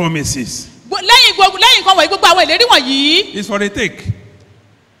these promises Lẹ́yìn nǹkan wọ̀nyí, gbogbo àwọn ìlérí wọ̀nyí. is for a take.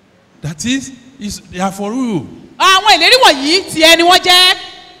 That is they are for you. Àwọn ìlérí wọ̀nyí tiẹ̀ ni wọ́n jẹ́.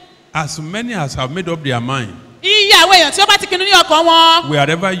 As many as have made up their mind. Iye àwọn èèyàn tí ó bá ti pinnu ní ọkàn wọn.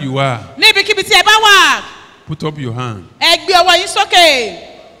 Wherever you are. Níbikíbi tí ẹ bá wà. Put up your hand. Ẹ gbé ọwọ́ yín sókè.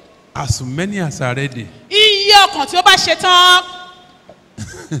 As many as are ready. Iye ọkàn tí ó bá ṣe tán.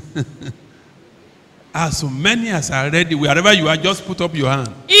 As many as are ready, wherever you are, just put up your hand.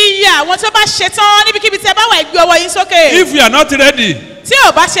 Iye àwọn tí ó bá ṣe tán níbikíbi tí ẹ bá wà, ẹ gbé ọwọ́ yín sókè. If you are not ready, tí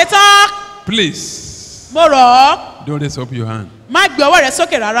ò bá ṣe tán, please mo rọ̀ ọ́, don't raise up your hand. má gbé ọwọ́ rẹ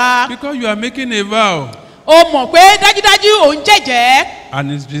sókè rárá. Because you are making a vow. O mọ̀ pé dájúdájú òun jẹ́jẹ́.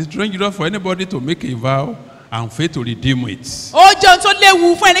 And it's dangerous for anybody to make a vow and fail to redeem it. Ó jẹ́ ohun tó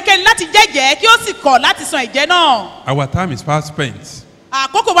léwu fún ẹnikẹ́ni láti jẹ́jẹ́ kí ó sì kọ̀ láti san ìjẹ́ náà. Our time is fast spent.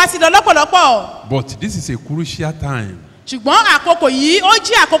 Àkókò wa ti lọ lọ́pọ̀lọpọ̀. But this is a crucial time. Ṣùgbọ́n àkókò yìí ó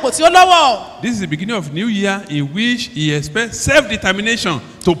jẹ́ àkókò tí ó lọ́wọ́. This is the beginning of new year in which he expects self-determination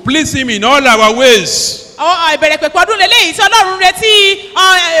to please him in all our ways. Ìbẹ̀rẹ̀ pẹ̀pẹ̀ ọdún lélẹ́yìí tí Ọlọ́run retí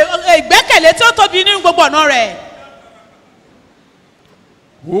ìgbẹ́kẹ̀lé tó tóbi nínú gbogbo ọ̀nà rẹ̀.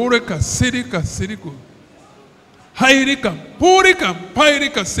 Oreka sirika siriko. Hairika purika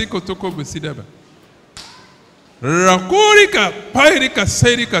pairika siko toko besidaba. Rakurika pairika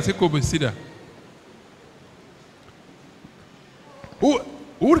sirika siko besida.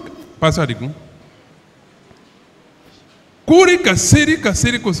 Pastor Adigun. Kurika sirika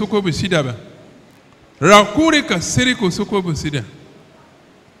siriko soko besidaba. Rakurika siriko soko besida.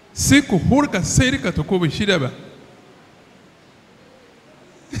 Siko hurika sirika toko besidaba.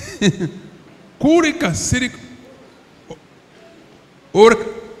 Kurika sirika.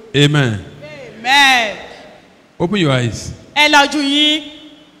 Amen. Amen. Open your eyes. Ẹ la ojú yín.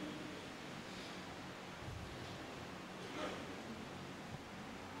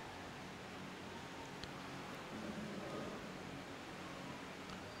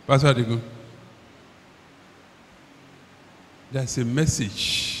 Pastor Adigun, there's a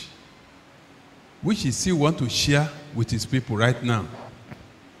message which he still want to share with his people right now.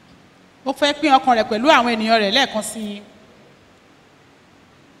 Ó fẹ́ pín ọkàn rẹ̀ pẹ̀lú àwọn ènìyàn rẹ̀ lẹ́ẹ̀kan sí i.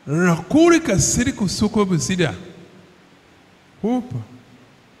 Rakurika siriko soko besida. Hope.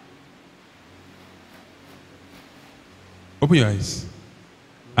 Open your eyes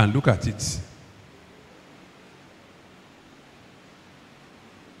and look at it.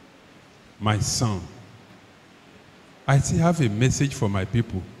 My son, I still have a message for my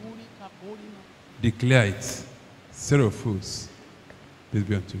people. Declare it. Zero fools. Peace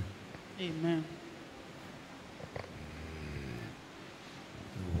be unto you. Amen.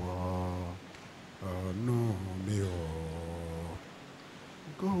 Ọ̀nà mi ò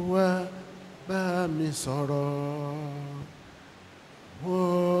kó wá bá mi sọ̀rọ̀.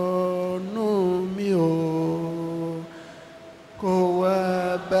 Ọ̀nà mi ò kó wá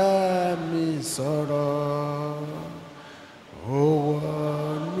bá mi sọ̀rọ̀.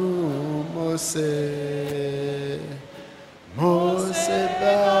 Ọ̀nà Mósè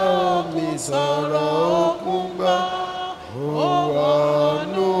bá mi sọ̀rọ̀ òkun gbọ́.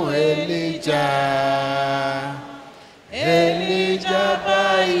 Ọ̀nà Èlíjà bá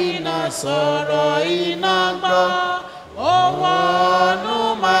iná sọ̀rọ̀ iná gbọ́. Ọ̀nà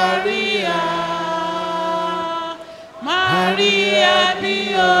Màríà bí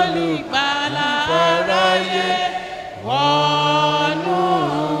olùgbàlà aráyé. Ọ̀nà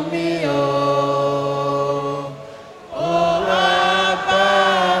mi ò wá bá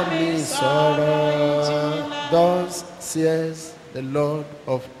mi sọ̀rọ̀. Thus says the Lord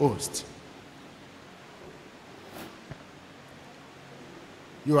of hosts.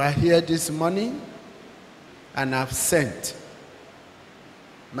 You are here this morning, and I've sent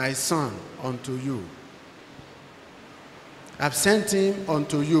my son unto you. I've sent him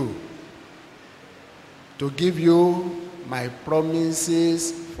unto you to give you my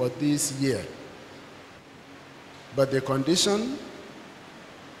promises for this year. But the condition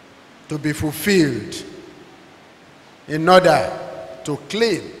to be fulfilled in order to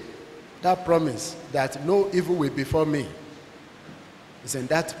claim that promise that no evil will befall me is in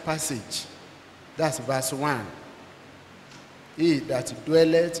that passage. That's verse 1. He that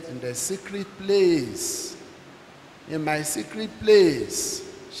dwelleth in the secret place, in my secret place,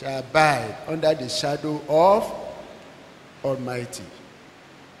 shall abide under the shadow of Almighty.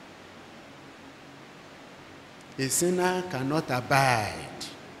 A sinner cannot abide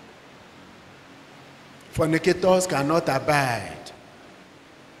Fornicators cannot abide.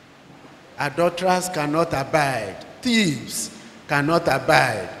 Adulterers cannot abide. Thieves cannot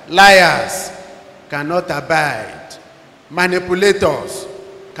abide. Liars cannot abide. Manipulators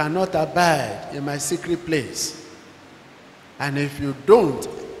cannot abide in my secret place. And if you don't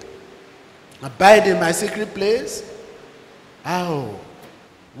abide in my secret place, how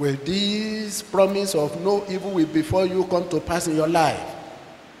will this promise of no evil will befall you come to pass in your life?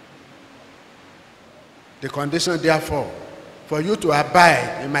 The condition, therefore, for you to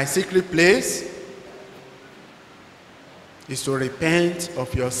abide in my secret place is to repent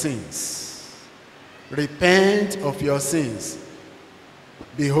of your sins. Repent of your sins.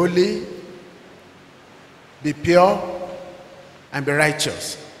 Be holy, be pure, and be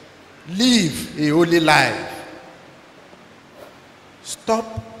righteous. Live a holy life. Stop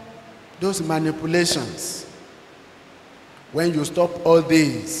those manipulations. When you stop all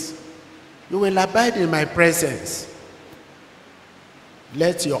these, you will abide in my presence.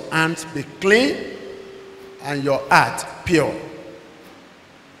 Let your hands be clean and your heart pure.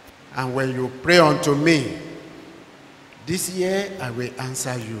 And when you pray unto me, this year I will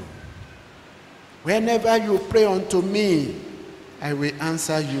answer you. Whenever you pray unto me, I will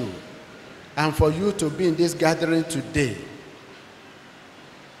answer you. And for you to be in this gathering today,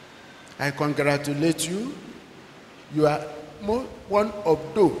 I congratulate you. You are one of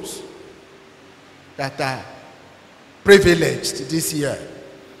those that are privileged this year.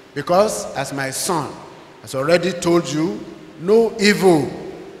 Because as my son has already told you, no evil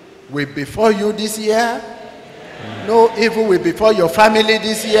will befall you this year. No evil will befall your family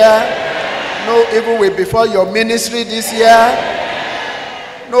this year. No evil will befall your ministry this year.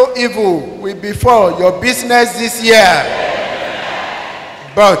 No evil will befall your business this year.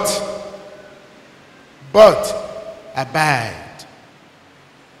 But abide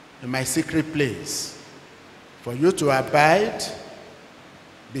in my secret place. For you to abide,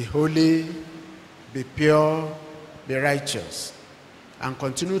 be holy, be pure, be righteous, and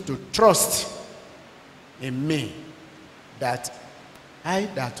continue to trust in me, that I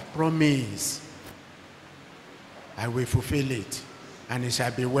that promise, I will fulfill it, and it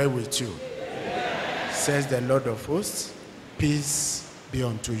shall be well with you. Amen. Says the Lord of hosts, peace be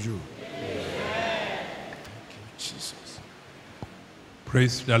unto you. Amen. Thank you, Jesus.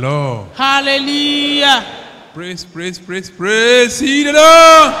 Praise the Lord. Hallelujah. Praise, praise, praise, praise the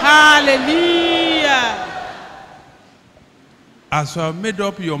Lord. Hallelujah. As you have made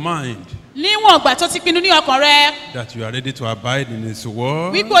up your mind Níwọ̀n ìgbà tó ti pinnu ní ọkàn rẹ. that you are ready to abide in His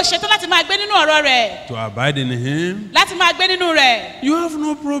word, Wípé o ṣetán láti máa gbé nínú ọ̀rọ̀ rẹ̀. to abide in Him, Láti máa gbé nínú rẹ̀. you have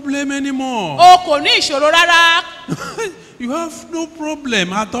no problem anymore. O kò ní ìṣòro rárá. You have no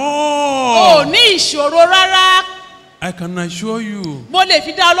problem at all. O ní ìṣòro rárá. I can assure you, Mo lè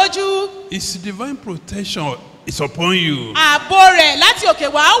fi dá ọ lójú. His divine protection is upon you. Ààbò rẹ̀ láti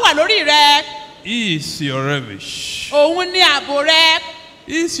òkè wá ó wà lórí rẹ. He is your refuge. Òun ni ààbò rẹ.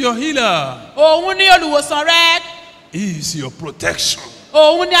 He is your healer. Òun ni olùwòsàn rẹ. He is your protection.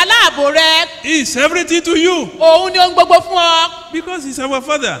 Òun ni aláàbò rẹ. He is everything to you. Òun ni ohun gbogbo fún ọ. Because He's our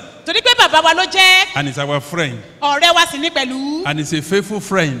Father. Torí pé bàbá wa ló jẹ́. And He's our friend. Ọ̀rẹ́ wa sì ní pẹ̀lú. And He's a faithful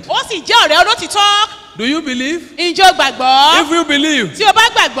friend. Ó sì jẹ́ ọ̀rẹ́ olótìtọ́. Do you believe? Ǹjẹ́ o gbàgbọ́? If you believe, Tí o bá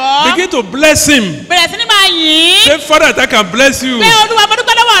gbàgbọ́. begin to bless Him. Bẹ̀rẹ̀ sí ní máa yìn. Say, Father, I can bless you. Pé Olúwa mo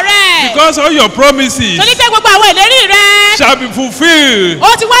dúpẹ́ lọ́wọ́ rẹ. Because all your promises Torí pé gbogbo àwọn ìlérí rẹ. shall be fulfilled.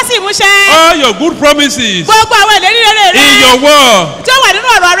 Ó ti wá sí ìmúṣẹ. All your good promises Gbogbo àwọn ìlérí rere rẹ. in your word Tí ó wà nínú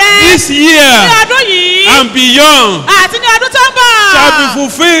ọ̀rọ̀ rẹ. this year Ní ọdún yìí. and beyond Àti ní ọdún tó ń bọ̀. shall be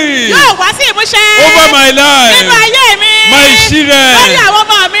fulfilled Yóò wá sí ìmúṣẹ. over my Nínú life, ayé mi. my children, Lórí àwọn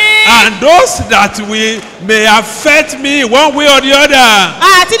ọmọ mi. and those that may affect me one way or the other.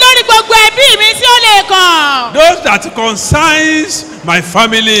 Àti lórí gbogbo ẹbí mi tí ó lè kàn. Those that concerns my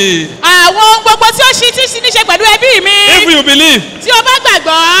family. Àwọn ohun gbogbo tí ó ṣí tí ní ṣe pẹ̀lú ẹbí mi. If you believe, Tí o bá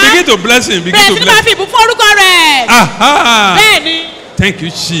gbàgbọ́. begin to bless Him. Begin Bẹ̀rẹ̀ to sí ní bless máa fi ìbùkún orúkọ rẹ̀. Aha! Bẹ́ẹ̀ni. Thank you,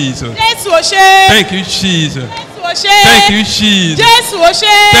 Jesus. Jésù ò ṣe. Thank you, Jesus. Jésù ò ṣe. Thank you, Jesus. Jésù ò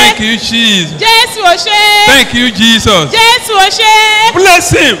ṣe. Thank you, Jesus. Jésù ò ṣe. Thank you, Jesus. Jésù ò ṣe.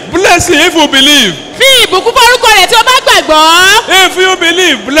 Bless Him. Bless Him if you believe. Fi ìbùkún fún orúkọ rẹ̀ tí o bá gbàgbọ́. If you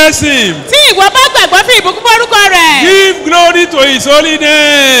believe, bless Him. Tí ìwọ bá gbàgbọ́ fi ìbùkún fún orúkọ rẹ̀. Give glory to His holy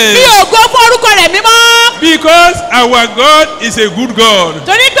name. Fi ògo fún orúkọ rẹ̀ mímọ́. Because our God is a good God.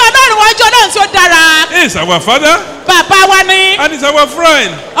 Torí pé Ọlọ́run wọn jẹ́ Ọlọ́run tí ó dára. He is our Father. bàbá wa ni. And he's our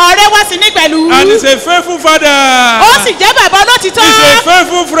friend. ọ̀rẹ́ wa sì ní pẹ̀lú. And he's a faithful father. ó sì jẹ́ bàbá olótìtọ́. He's a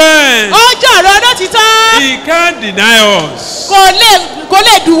faithful friend. ó jẹ́ ọ̀rẹ́ olótìtọ́. He can't deny us. kò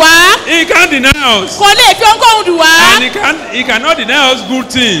lè dùn wá. He can't deny us. kò lè fi ohunkóhun dùn wá. And he cannot deny us good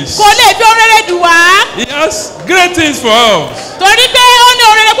things. kò lè fi ohun rere dùn wá. He has great things for us. torí pé ó ní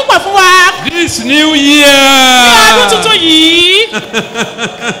ohun rere púpọ̀ fún wa. This new ní year. ọdún tuntun yìí.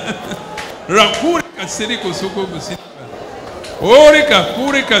 Rakuri kasiri kosoko busidaba. Orika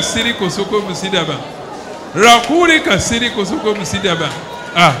kuri kasiri kosoko busidaba. Rakuri kasiri kosoko busidaba.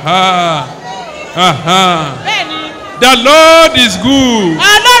 Aha. Aha. bẹ́ẹ̀ni. The Lord is good.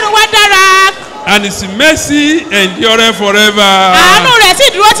 ọlọ́run wa dára. And his mercy endureth forever. àánú rẹ̀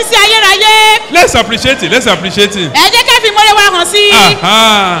sì dúró títí ayérayé. Let's appreciate it. Let's appreciate it. ẹ jẹ́ ká fi mọ́rẹ́ wa hàn sí.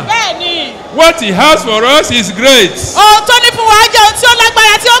 Aha. bẹ́ẹ̀ni. What he has for us is great. ohun tó ní fún wa jẹ́ ohun tí ó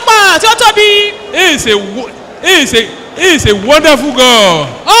lágbára tí ó pọ̀ tí ó tóbi. He is a wonderful God.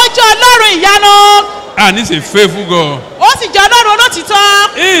 ó jẹ́ ọlọ́run ìyanu. And he's a faithful God. ó sì jẹ́ ọlọ́run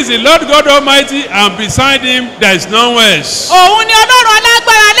olótìtọ́. He is the Lord God Almighty, and beside him there is none else. òun ni ọlọ́run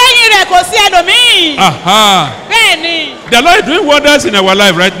alágbára lẹ́yìn rẹ̀ kò sí ẹlòmíì. Aha. bẹ́ẹ̀ni. The Lord is doing wonders in our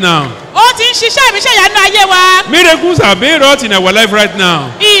life right now. ó ti ń ṣiṣẹ́ ìmíṣẹ́ ìyanu ayé wa. Miracles are being wrought in our life right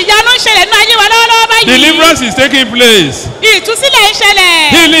now. ìyanu ń ṣẹlẹ̀ nínú ayé wa lọ́wọ́lọ́wọ́ báyìí. Deliverance is taking place. ìtúsílẹ̀ ń ṣẹlẹ̀.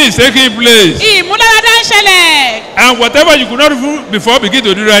 Healing is taking place. ìmúláradá ń ṣẹlẹ̀. And whatever you could not do before, begin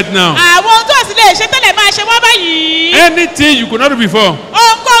to do right now. àwọn ohun tó sì lè ṣe tẹ́lẹ̀ máa ṣe wọ́n báyìí. Anything you could not do before,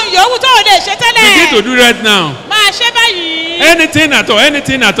 ohunkóhun yòówù tó lè ṣe begin to tẹ́lẹ̀. do right now. máa ṣe báyìí. Anything at all,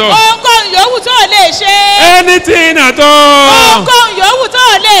 anything at all. ohunkóhun yòówù tó lè ṣe. Anything at all. ohunkóhun yòówù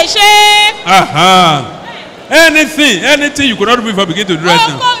tó lè ṣe. Aha. Anything you could not do before, begin to do right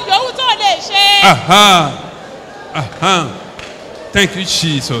now. ohunkóhun yòówù tó lè ṣe. Aha. Aha. Thank you,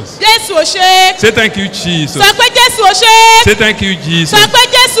 Jesus. jésù ò ṣe. Say thank you, Jesus. sọ pé jésù ò ṣe. Say thank you, Jesus. sọ pé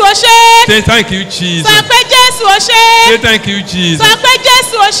jésù ò ṣe. Say thank you, Jesus. sọ pé jésù ò ṣe. Say thank you, Jesus. sọ pé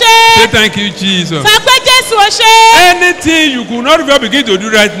jésù ò Say ṣe. thank you, Jesus. sọ pé jésù ò ṣe. Anything you could not do before, begin to do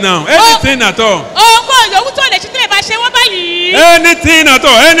right now. Anything at all. ohunkóhun yòówù tó lè ṣe tẹ́lẹ̀ máa ṣe wọ́n báyìí. Anything at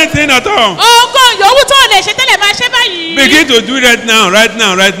all. Anything at all. ohunkóhun yòówù tó lè ṣe tẹ́lẹ̀ máa ṣe báyìí. Begin to do it right now, right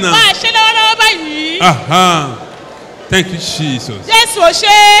now, right now. máa ṣe lọ́wọ́lọ́wọ́ báyìí. Aha. Thank you, Jesus. jésù ò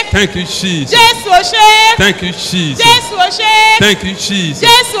ṣe. Thank you, Jesus. jésù ò ṣe. Thank you, Jesus. jésù ò ṣe. Thank you, Jesus.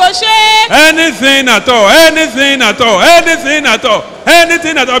 jésù ò ṣe. Anything at all, anything at all, anything at all,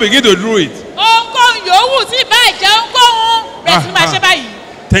 anything at all, begin to do it. ohunkóhun yòówù tí ìbá ìjẹ́ ohunkóhun bẹ̀rẹ̀ sí máa ṣe báyìí.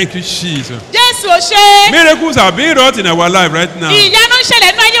 Thank you, Jesus. jésù ò ṣe. Miracles are being wrought in our life right now. ìyanu ń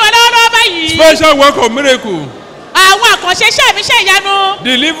ṣẹlẹ̀ nínú ayé wa lọ́wọ́lọ́wọ́ báyìí. Special work of miracle, àwọn àkànṣe iṣẹ́ mi ṣe ìyanu.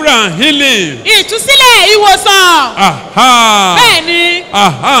 deliverance, healing. ìtúsílẹ̀ ìwòsàn. Aha. bẹ́ẹ̀ni.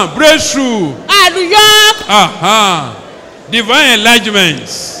 Aha. Breakthrough. àlùyọ. Aha. Divine enlargement.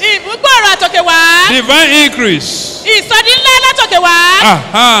 ìmúgbòòrò àtòkè wá. Divine increase. ìsọdí ńlá látòkè wá.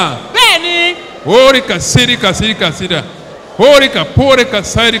 Aha. bẹ́ẹ̀ni. Orika sirika sirika sida. Orika porika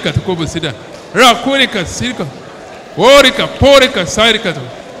sirika tukobo sida. Rakurika sirika. Orika porika sirika.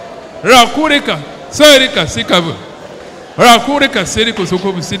 Rakurika sirika sikabu. Rakurika siriko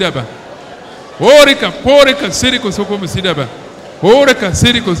sokobo sida ba. Orika porika siriko sokobo sida ba. Orika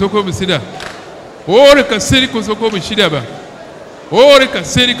siriko sokobo sida. Orika siriko sokobo sida ba. Orika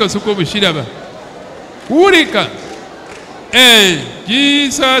siriko sokobo sida ba. Orika. In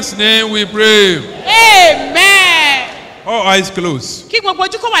Jesus' name we pray. amen. All eyes closed. kí gbogbo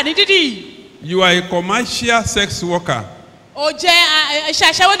ojú kó wà ní dídì. You are a commercial sex worker. ó jẹ́ iṣẹ́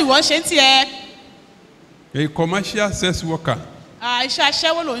aṣẹ́wó ni wọ́n ṣe ń tiẹ̀. A commercial sex worker. iṣẹ́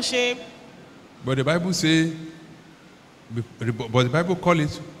aṣẹ́wó ló ń ṣe. But the Bible say, but the Bible call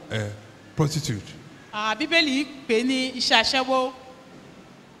it prostitute. bíbélì pè ní iṣẹ́ aṣẹ́wó.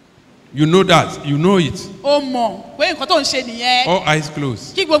 You know that. You know it. ó mọ̀ pé nǹkan tó ń ṣe nìyẹn. All eyes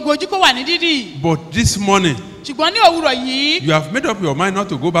closed. kí gbogbo ojú kó wà ní dídì. But this morning, ṣùgbọ́n ní òwúrọ̀ yìí. you have made up your mind not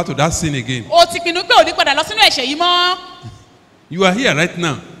to go back to that sin again. o ti pinnu pé ò ní padà lọ sínú ẹ̀ṣẹ̀ yìí mọ́. You are here right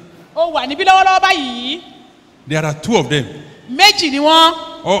now. ó wà níbí lọ́wọ́lọ́wọ́ báyìí. There are two of them. méjì ni wọ́n.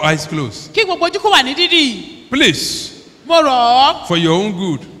 All eyes closed. kí gbogbo ojú kó wà ní dídì. Please, mo rọ̀ ọ́ for your own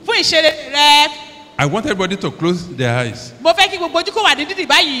good, fún ìṣeré rẹ. I want everybody to close their eyes. mo fẹ́ kí gbogbo ojú kó wà ní dídì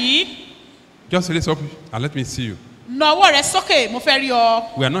báyìí. Just raise up and let me see you. na ọwọ́ rẹ sókè mo fẹ́ rí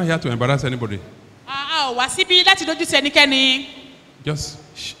ọ. We are not here to embarrass anybody. a ò wá síbí láti dojú ti ẹnikẹ́ni. Just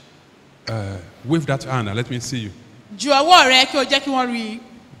wave that hand and let me see you. ju ọwọ́ rẹ kí o jẹ́ kí wọ́n rí i.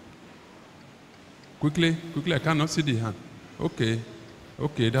 Quickly, quickly, I cannot see the hand. Okay,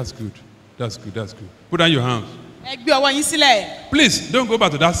 okay, that's good. That's good, that's good. Put down your hands. ẹ gbé ọwọ́ yín sílẹ̀. Please don't go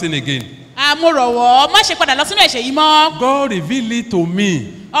back to that sin again. àmúrọ̀wọ́ má ṣe padà lọ sínú ẹ̀ṣẹ̀ yìí mọ́. God revealed it to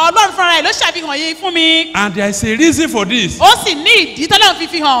me. ọlọ́run fúnra rẹ̀ ló ṣàfihàn yìí fún mi. And there is a reason for this. ó sì ní ìdí tọ́lọ́run fi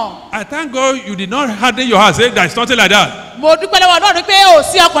fi hàn. I thank God you did not harden your heart. Say there is something like that. mo dúpẹ́ lọ́wọ́ ọlọ́run pé ò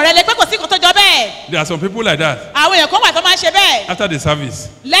sí ọkàn rẹ lé pé kò sí nǹkan tó jọ bẹ́ẹ̀. There are some people like that. àwọn èèyàn kan wà tó máa ń ṣe bẹ́ẹ̀. After the service,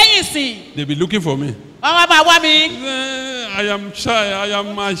 lẹ́yìn ìsìn they be looking for me. wọ́n wá máa wá mi. I am shy. I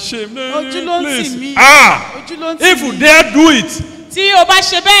am ashamed. ojú ló ń tì mí. ojú ló ń tì If you mí. dare do it. tí o bá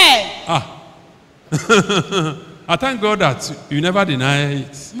ṣe bẹ́ẹ̀. I thank God that you never deny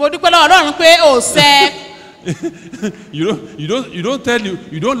it. mo dúpẹ́ lọ́wọ́ ọlọ́run pé ò sẹ́.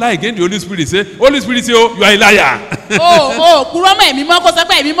 You don't lie against the Holy Spirit. Say, Holy Spirit, say, oh, you are a liar. o kúrọ́ mọ́ ẹ̀mí mọ́ kó sọ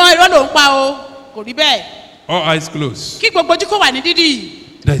pé ẹ̀mí mọ́ irọ́ ló ń pa o kò rí bẹ́ẹ̀. All eyes closed. kí gbogbo ojú kó wà ní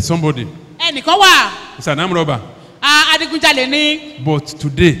dídì. There is somebody. ẹnìkan wà. It's an armed robber. adigunjalè ni. But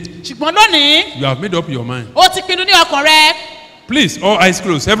today, ṣùgbọ́n lónìí. you have made up your mind. ó ti pinnu ní ọkàn rẹ. Please, all eyes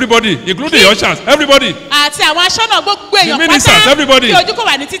closed. Everybody, including your ushers. Everybody. àti àwọn aṣọ́nà gbogbo èèyàn The ministers, everybody. kí ojú kó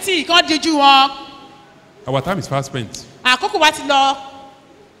wà ní títì kan díjú wọn. Our time is fast spent. àkókò wa ti lọ.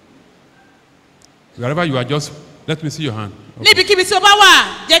 Wherever you are, just let me see your hand. Okay. níbikíbi tí o bá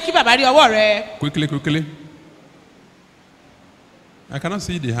wà jẹ́ kí bàbá rí ọwọ́ rẹ. Quickly. I cannot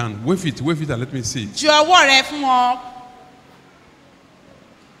see the hand. Wave it, and let me see. ju ọwọ́ rẹ fún wọn.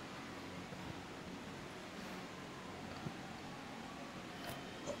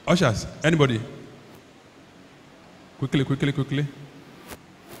 Ushers, anybody? Quickly.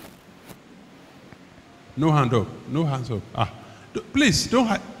 No hand up. No hands up. Please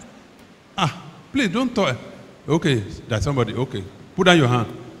don't. Please don't talk. Okay, that's somebody. Okay, put down your hand.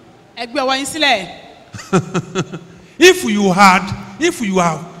 ẹ gbé ọwọ́ yín sílẹ̀. If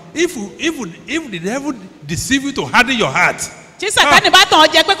the devil deceive you to harden your heart, tí sàtánì bá tàn ọ́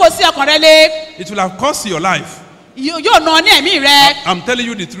jẹ pé kò sí ọkàn rẹ lé. it will have cost your life. yóò nà ọ́ ní ẹ̀mí rẹ. I'm telling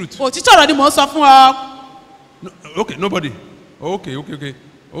you the truth. òtítọ́ ọ̀rọ̀ ni mò ń sọ fún ọ. Okay, nobody. Okay.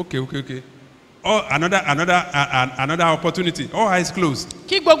 Oh, another opportunity. All eyes closed.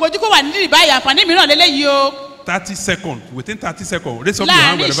 kí gbogbo ojú kó wà ní dídì báyìí àǹfààní mìíràn lélẹ́yìí o. 30 seconds. Within 30 seconds, raise up your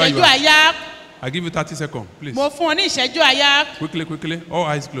hand láàrin wherever you ìṣẹ́jú are. àyá. I give you 30 seconds, please. mo fún ọ ní ìṣẹ́jú àyá. Quickly. All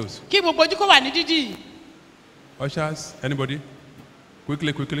eyes closed. kí gbogbo ojú kó wà ní dídì. Ushers, anybody?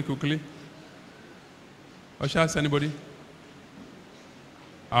 Quickly. Ushers, anybody?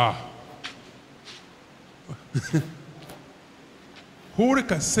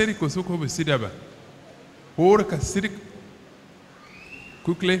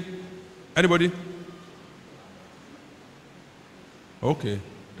 Quickly. Anybody? Okay.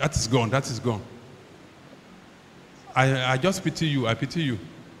 That is gone. I just pity you. I pity you.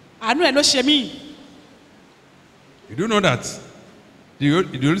 àánú ẹ̀ ló ṣe mí. You do know that the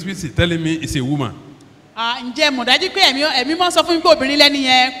Holy Spirit is telling me it's a woman. ǹjẹ́ mo dájú pé ẹ̀mí mọ́ sọ fún mi pé obìnrin lẹ́ni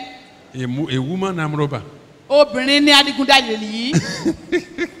yẹn. A woman armed robber. obìnrin ní adigunjalè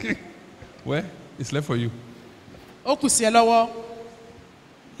yìí. Well, it's left for you. ó kù sí ẹ lọ́wọ́.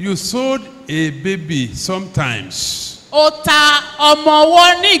 You sold a baby sometimes. ó ta ọmọ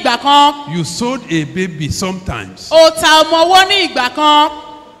ọwọ́ ní ìgbà kan. You sold a baby sometimes. ó ta ọmọ ọwọ́ ní ìgbà kan.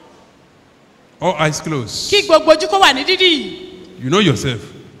 All eyes closed. kí gbogbo ojú kó wà ní dídì. You know yourself.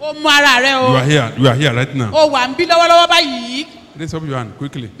 ó mú ara rẹ o. You are here right now. ó wà ń bí lọ́wọ́lọ́wọ́ báyìí. Raise up your hand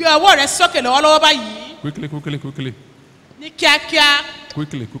quickly. gbé ọwọ́ rẹ sókè lọ́wọ́lọ́wọ́ báyìí. Quickly. ní kíákíá.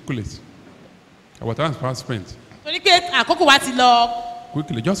 Quickly. Our time is fast spent. torí pé àkókò wa ti lọ.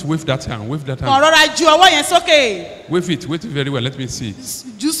 Quickly, just wave that hand. kàn rọra ju ọwọ́ yẹn sókè. Wave it very well. Let me see it.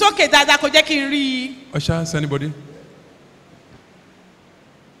 jù sókè dáadáa kó jẹ́ kí n rí i. Ushers, anybody?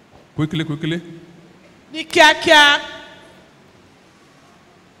 Quickly. ní kíákíá.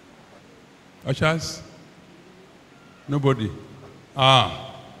 Ushers? Nobody.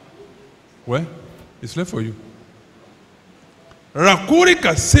 Well, it's left for you.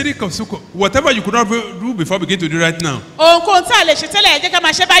 Rakurika Sirika Suko. Whatever you could not do before, begin to do right now. ohunkóhun tí a lè ṣe tẹ́lẹ̀ ẹ jẹ́ ká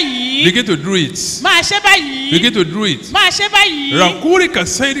máa ṣe báyìí. Begin to do it. máa ṣe báyìí. Begin to do it. máa ṣe báyìí. Rakurika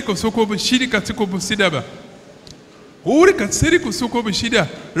Sirika Suko Shirika Tiko Sidaba. Urika Sirika Suko Shida.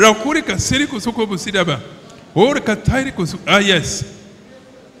 Rakurika Sirika Suko Sidaba. Urika Tairiko Suko. Yes.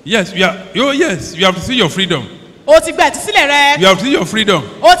 Yes, you have to see your freedom. o ti gba ìtúsílẹ̀ rẹ. You have to see your freedom.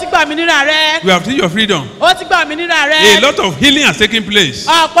 o ti gba òmìnira rẹ. You have to see your freedom. o ti gba òmìnira A rẹ. lot of healing has taken place.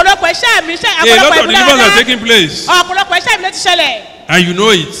 ọ̀pọ̀lọpọ̀ iṣẹ́ mi A lot of deliverance has taken place. ọ̀pọ̀lọpọ̀ iṣẹ́ mi ló ti ṣẹlẹ̀. And you know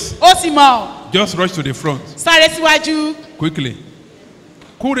it. ó sì mọ̀. Just rush to the front. sáré síwájú. Quickly.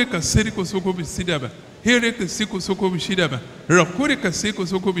 Kureka Siriko Soko Sidaba. Hereka Siko Soko Shidaba. Rakureka Siko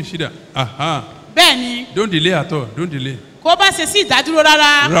Soko Shida. Aha. bẹ́ẹ̀ ni Don't delay at all. Don't delay. kó bá ṣe sí ìdádúró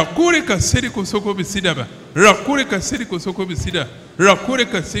rárá. Rakuri kasiri kosoko bisida ba. Rakuri kasiri kosoko bisida. Rakuri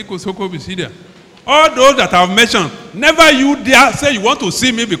kasiri kosoko bisida. All those that I've mentioned, never you dare say you want to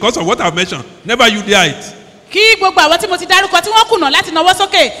see me because of what I've mentioned. Never you dare it. Kí gbogbo àwọn tí mo ti dárúkọ tí wọ́n kùnà láti nawọ́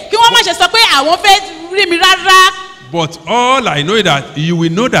sókè kí wọ́n má ṣe sọ pé àwọn fẹ́ rí mi rárá. But all I know is that you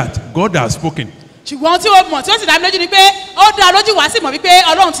will know that God has spoken. Ṣùgbọ́n tí o mọ̀ tí ó sì dá mi lójú ni pé ó dá lójú wá sí mọ̀ wípé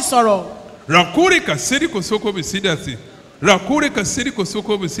Ọlọ́run ti sọ̀rọ̀. Rakuri kasiri kosoko bisida si. Rakuri kasiri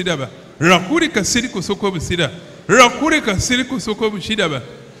kosoko bisida ba. Rakuri kasiri kosoko bisida. Rakuri kasiri kosoko bisida ba.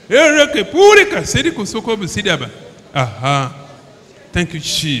 Ereke puri kasiri kosoko bisida ba. Aha. Thank you,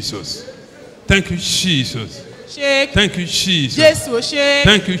 Jesus. Thank you, Jesus. Ṣé Thank you, Jesus. Jésù ò ṣe.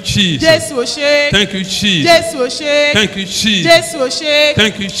 Thank you, Jesus. Jésù ò ṣe. Thank you, Jesus. Jésù ò ṣe. Thank you, Jesus. Jésù ò ṣe.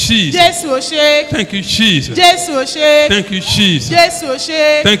 Thank you, Jesus. Jésù ò ṣe. Thank you, Jesus. Jésù ò ṣe. Thank you, Jesus. Jésù ò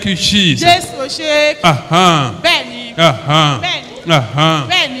ṣe. Thank you, Jesus. Jésù ò ṣe. Aha. Bẹ́ẹ̀ni. Aha. Bẹ́ẹ̀ni. Aha.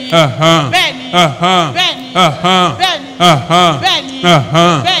 Bẹ́ẹ̀ni. Aha. Bẹ́ẹ̀ni. Aha. Bẹ́ẹ̀ni. Aha. Bẹ́ẹ̀ni. Aha. Bẹ́ẹ̀ni.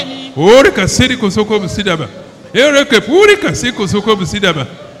 Aha. Bẹ́ẹ̀ni. Ori kasiri kosoko bisidaba. Ereke puri kasiri kosoko bisidaba.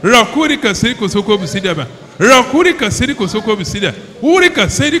 Rakuri kasiri kosoko bisidaba. Rakuri kasiri kosoko bisida. Uri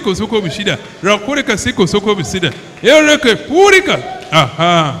kasiri kosoko bisida. Rakuri kasiri kosoko bisida. Ereke puri ka.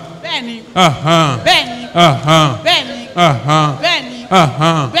 Aha. Bẹ́ẹ̀ni. Aha. Bẹ́ẹ̀ni. Aha. Bẹ́ẹ̀ni. Aha. Bẹ́ẹ̀ni.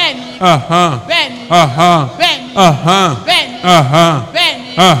 Aha. Bẹ́ẹ̀ni. Aha. Bẹ́ẹ̀ni. Aha. Bẹ́ẹ̀ni. Aha. Bẹ́ẹ̀ni. Aha.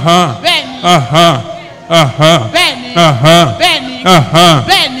 Bẹ́ẹ̀ni. Aha. Bẹ́ẹ̀ni. Aha. Aha. Bẹ́ẹ̀ni. Aha. Bẹ́ẹ̀ni. Aha. Bẹ́ẹ̀ni. Aha.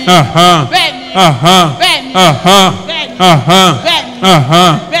 Bẹ́ẹ̀ni. Aha. Bẹ́ẹ̀ni. Aha. Bẹ́ẹ̀ni. Aha. Bẹ́ẹ̀ni. Aha. Bẹ́ẹ̀ni. Aha.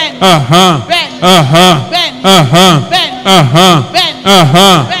 Bẹ́ẹ̀ni. Aha. Bẹ́ẹ̀ni. Aha. Bẹ́ẹ̀ni. Aha. Bẹ́ẹ̀ni.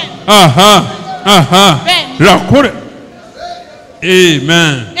 Aha. Bẹ́ẹ̀ni. Aha. Aha. Bẹ́ẹ̀ni. Rakure.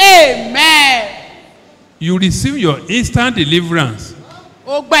 Amen. Amen. You receive your instant deliverance.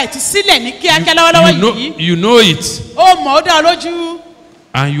 O gba ìtúsílẹ̀ ní kíákíá lọ́wọ́lọ́wọ́ yìí. You know it, O mọ̀ ó dá ọ lójú.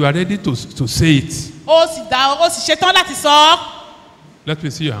 and you are ready to say it. O sì ṣetán láti sọ ọ́. Let me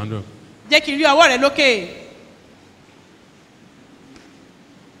see your hand up. Jẹ́ kí n rí ọwọ́ rẹ lókè.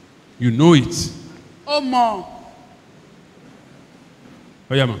 You know it. O mọ̀.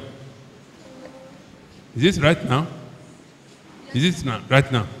 Oyama. Is it right now? Is it now?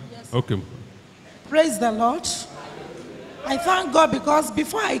 Right now? Yes. Okay. Praise the Lord. I thank God because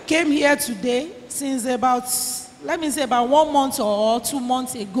before I came here today, since about 1 month or 2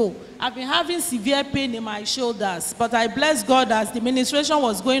 months ago, I've been having severe pain in my shoulders. But I bless God as the ministration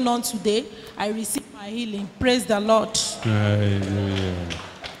was going on today, I received my healing. Praise the Lord.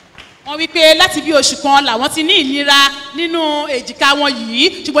 Wọ́n wí pé láti bí oṣù kan làwọn ti ní ìnira nínú èjìká wọn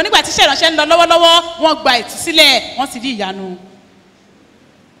yìí ṣùgbọ́n nígbà tí ìṣẹ̀ránṣẹ́ ń lọ lọ́wọ́lọ́wọ́ wọ́n gba ìtúsílẹ̀ wọ́n sì rí ìyanu.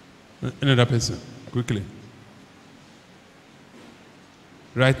 Another person, quickly.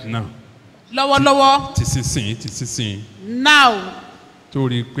 Right now. Lọ́wọ́lọ́wọ́. Tisisin. Now.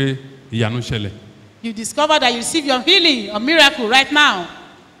 Torí pé ìyanu ṣẹlẹ̀. You discover that you receive your healing, a miracle right now.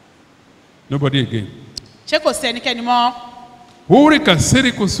 Nobody again. Ṣé kò sí ẹnikẹ́ni mọ́? Uri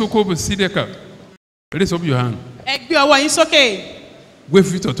kasiri kosoko bisideka. Raise up your hand. Ẹ gbé ọwọ́ yín sókè.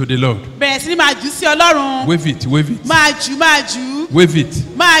 Wave it unto the Lord. Bẹ̀rẹ̀ sí ni máa jù sí Ọlọ́run. Wave it. Máa jù. Wave it.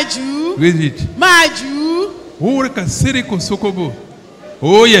 Máa jù. Wave it. Máa jù. Uri kasiri kosoko bo.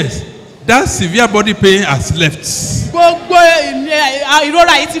 Oh yes, that severe body pain has left. Gbogbo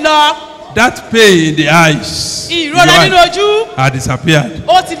ìrora yìí ti lọ. That pain in the eyes. Ìrora nínú ojú. Had disappeared.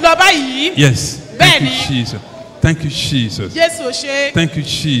 Ó ti lọ báyìí. Yes. Thank you, Bẹ́ẹ̀ni. Jesus. Thank you, Jesus. Jésù ò ṣe. Thank you,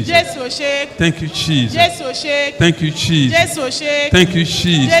 Jesus. Jésù ò ṣe. Thank you, Jesus. Jésù ò ṣe. Thank you, Jesus. Jésù ò ṣe. Thank you,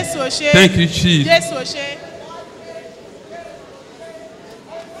 Jesus. Jésù ò ṣe. Thank you, Jesus. Jésù ò ṣe.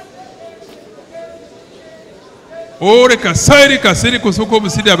 Ore kasiri kasiri kosoko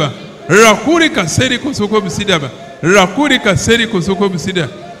bisidaba. Rakuri kasiri kosoko bisidaba. Rakuri kasiri kosoko bisida.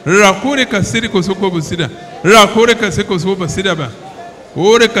 Rakuri kasiri kosoko bisida. Rakuri kasiri kosoko bisidaba.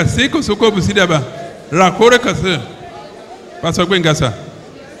 Ore kasiri kosoko bisidaba. Rakuri kasiri. Pastor Gwengasa.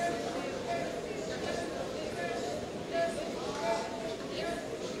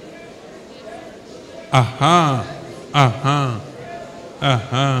 Aha. Aha.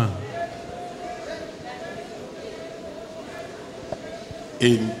 Aha.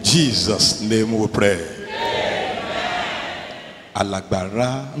 In Jesus' name we pray.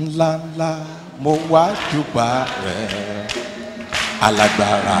 Alágbára ńlá ńlá mo wá júbà rẹ̀.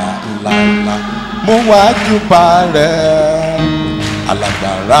 Alágbára ńlá ńlá mo wá júbà rẹ̀.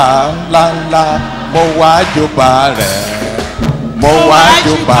 Alágbára ńlá ńlá mo wá júbà rẹ̀. Mo wá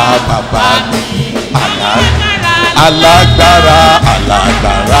júbà bàbá mi. Alágbára ńlá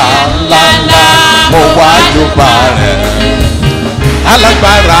ńlá mo wá júbà rẹ̀.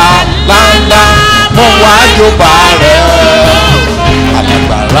 Alágbára ńláńlá mo wá júbà rẹ̀.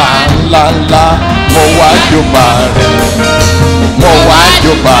 ńláńlá mo wá júbà rẹ̀, mo wá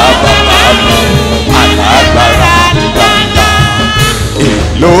júbà bàbá mi alágbára ńláńlá.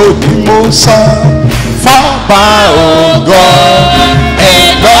 Èló ni mo san fọ́ba ògo,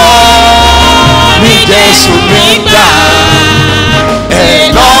 èló ni Jésù mi gbà,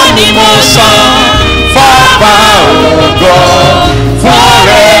 èló ni mo san fọ́ba ògo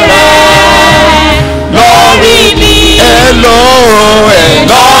fúnrẹ́ rẹ̀ lórí mi. Èló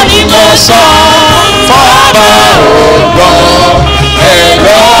ni mo san fọ́ba ògo,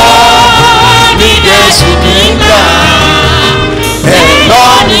 èló ni Jésù mi gbà, èló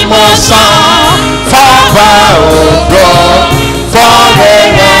ni mo san fọ́ba ògo fúnrẹ́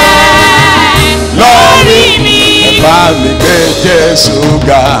rẹ̀ lórí mi. Ẹ bá mi gbé Jésù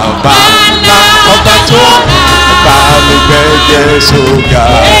ga, ọba ńlá, ọba tó ga. Ẹ bá mi gbé Jésù ga,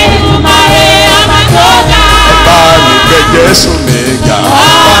 Èdùmàrè ọba tó ga. Ẹ bá mi gbé Jésù mi ga,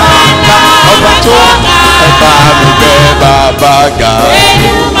 ọba ńlá, ọba tó ga. Ẹ bá mi gbé bàbá ga,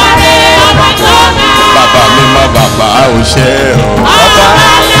 Èdùmàrè ọba tó ga. Bàbá mi má bàbá ò ṣe o, ọba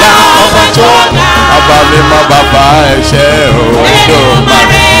ńlá, ọba tó ga. Bàbá mi má bàbá ẹ ṣe o,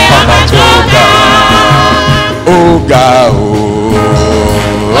 Èdùmàrè ọba tó ga. Ó ga o,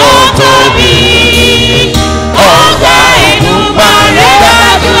 ó tóbi, ó ga Èdùmàrè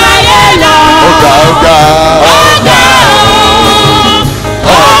dájú ayé lọ. Ó ga, ó ga, ó ga o, ó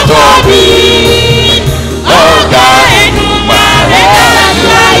tóbi, ó ga Èdùmàrè dájú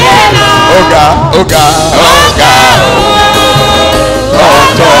ayé lọ. Ó ga, ó ga, ó ga o, ó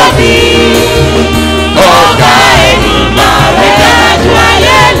tóbi, ó ga Èdùmàrè dájú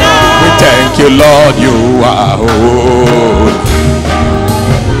ayé lọ. We thank you, Lord, you are holy,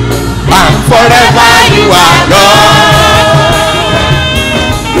 and forever you are God.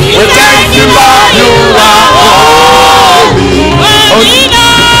 We thank you, Lord, you are holy,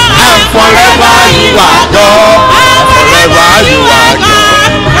 and forever you are God. Forever you are God.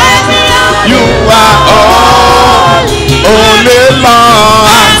 You are holy,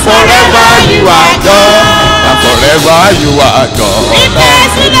 Lord, and forever you are God. And forever you are God.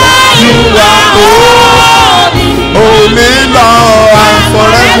 You are holy, Lord, and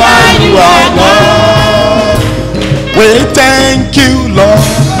forever you are God. We thank you, Lord.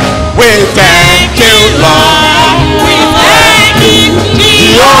 We thank you, Lord. We thank you,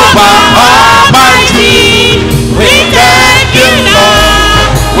 Jehovah Almighty. We thank you, Lord.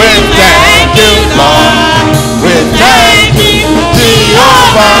 We thank you, Lord. We thank you,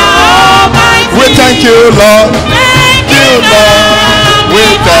 Jehovah Almighty. We thank you, Lord. Thank you, Lord. We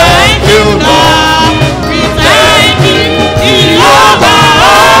thank you, Lord. We thank you, Jehovah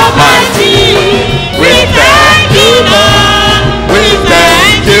Almighty. We thank you, Lord. We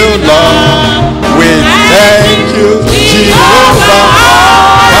thank you, Lord. We thank you, Jehovah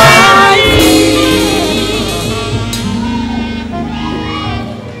Almighty.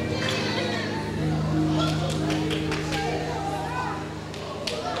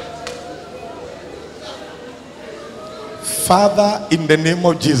 Father, in the name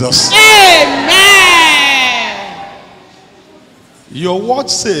of Jesus. Amen. Your word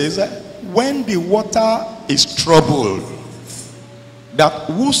says, when the water is troubled, that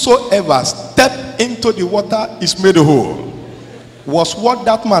whosoever step into the water is made whole, was what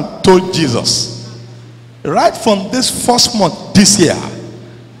that man told Jesus. Right from this first month this year,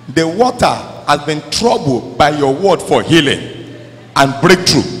 the water has been troubled by your word for healing and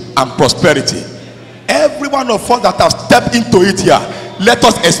breakthrough and prosperity. Every one of us that have stepped into it here, let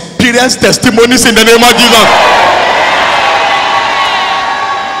us experience testimonies in the name of Jesus.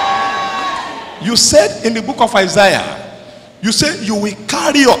 You said in the book of Isaiah, you said you will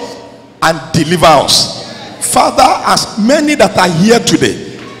carry us and deliver us. Father, as many that are here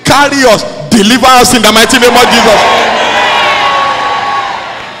today, carry us, deliver us in the mighty name of Jesus.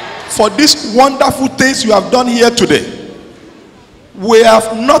 For these wonderful things you have done here today, we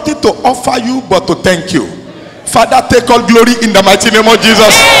have nothing to offer you but to thank you. Father, take all glory in the mighty name of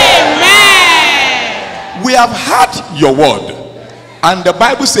Jesus. Amen. We have heard your word, and the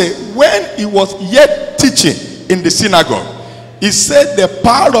Bible says when he was yet teaching in the synagogue, he said the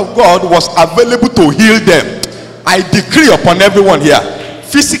power of God was available to heal them. I decree upon everyone here,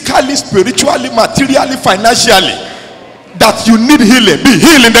 physically, spiritually, materially, financially, that you need healing. Be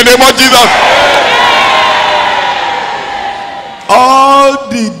healed in the name of Jesus. All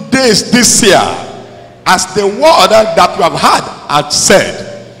the days this year, as the word that you have heard had said,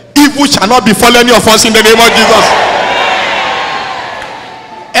 evil shall not befall any of us in the name of Jesus.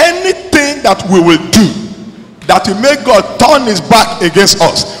 Anything that we will do that will make God turn his back against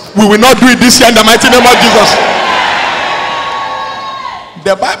us, we will not do it this year in the mighty name of Jesus.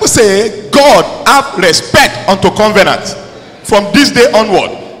 The Bible says God have respect unto covenant. From this day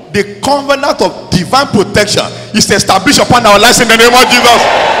onward, the covenant of divine protection is established upon our lives in the name of Jesus.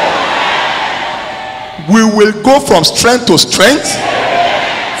 We will go from strength to strength,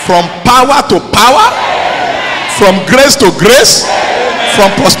 from power to power, from grace to grace, from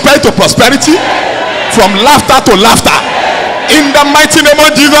prosperity to prosperity, from laughter to laughter, in the mighty name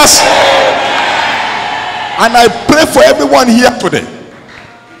of Jesus. And I pray for everyone here today.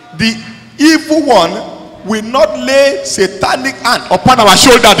 The evil one will not lay satanic hand upon our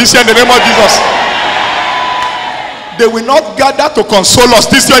shoulder this year in the name of Jesus. They will not gather to console us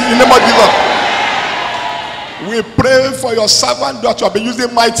this year in the name of Jesus. We pray for your servant that you have been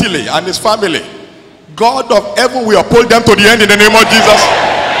using mightily and his family. God of heaven will uphold them to the end in the name of Jesus.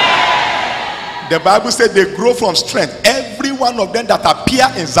 The Bible said they grow from strength. Every one of them that appear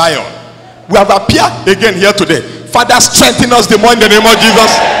in Zion. We have appeared again here today. Father, strengthen us the more in the name of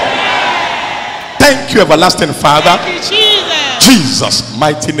Jesus. Thank you, everlasting Father. Thank you, Jesus. Jesus'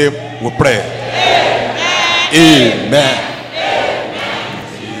 mighty name we pray. Amen. Amen.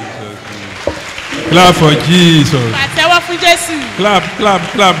 Clap for Jesus. Pàtẹ́wọ́ fún Jésù. Clap, clap,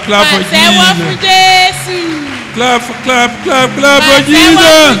 clap, clap for Pàtẹ́wọ́ fún Jesus. Jésù. Clap, clap, clap, clap for Pàtẹ́wọ́ fún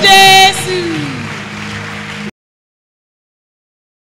Jesus. Jésù.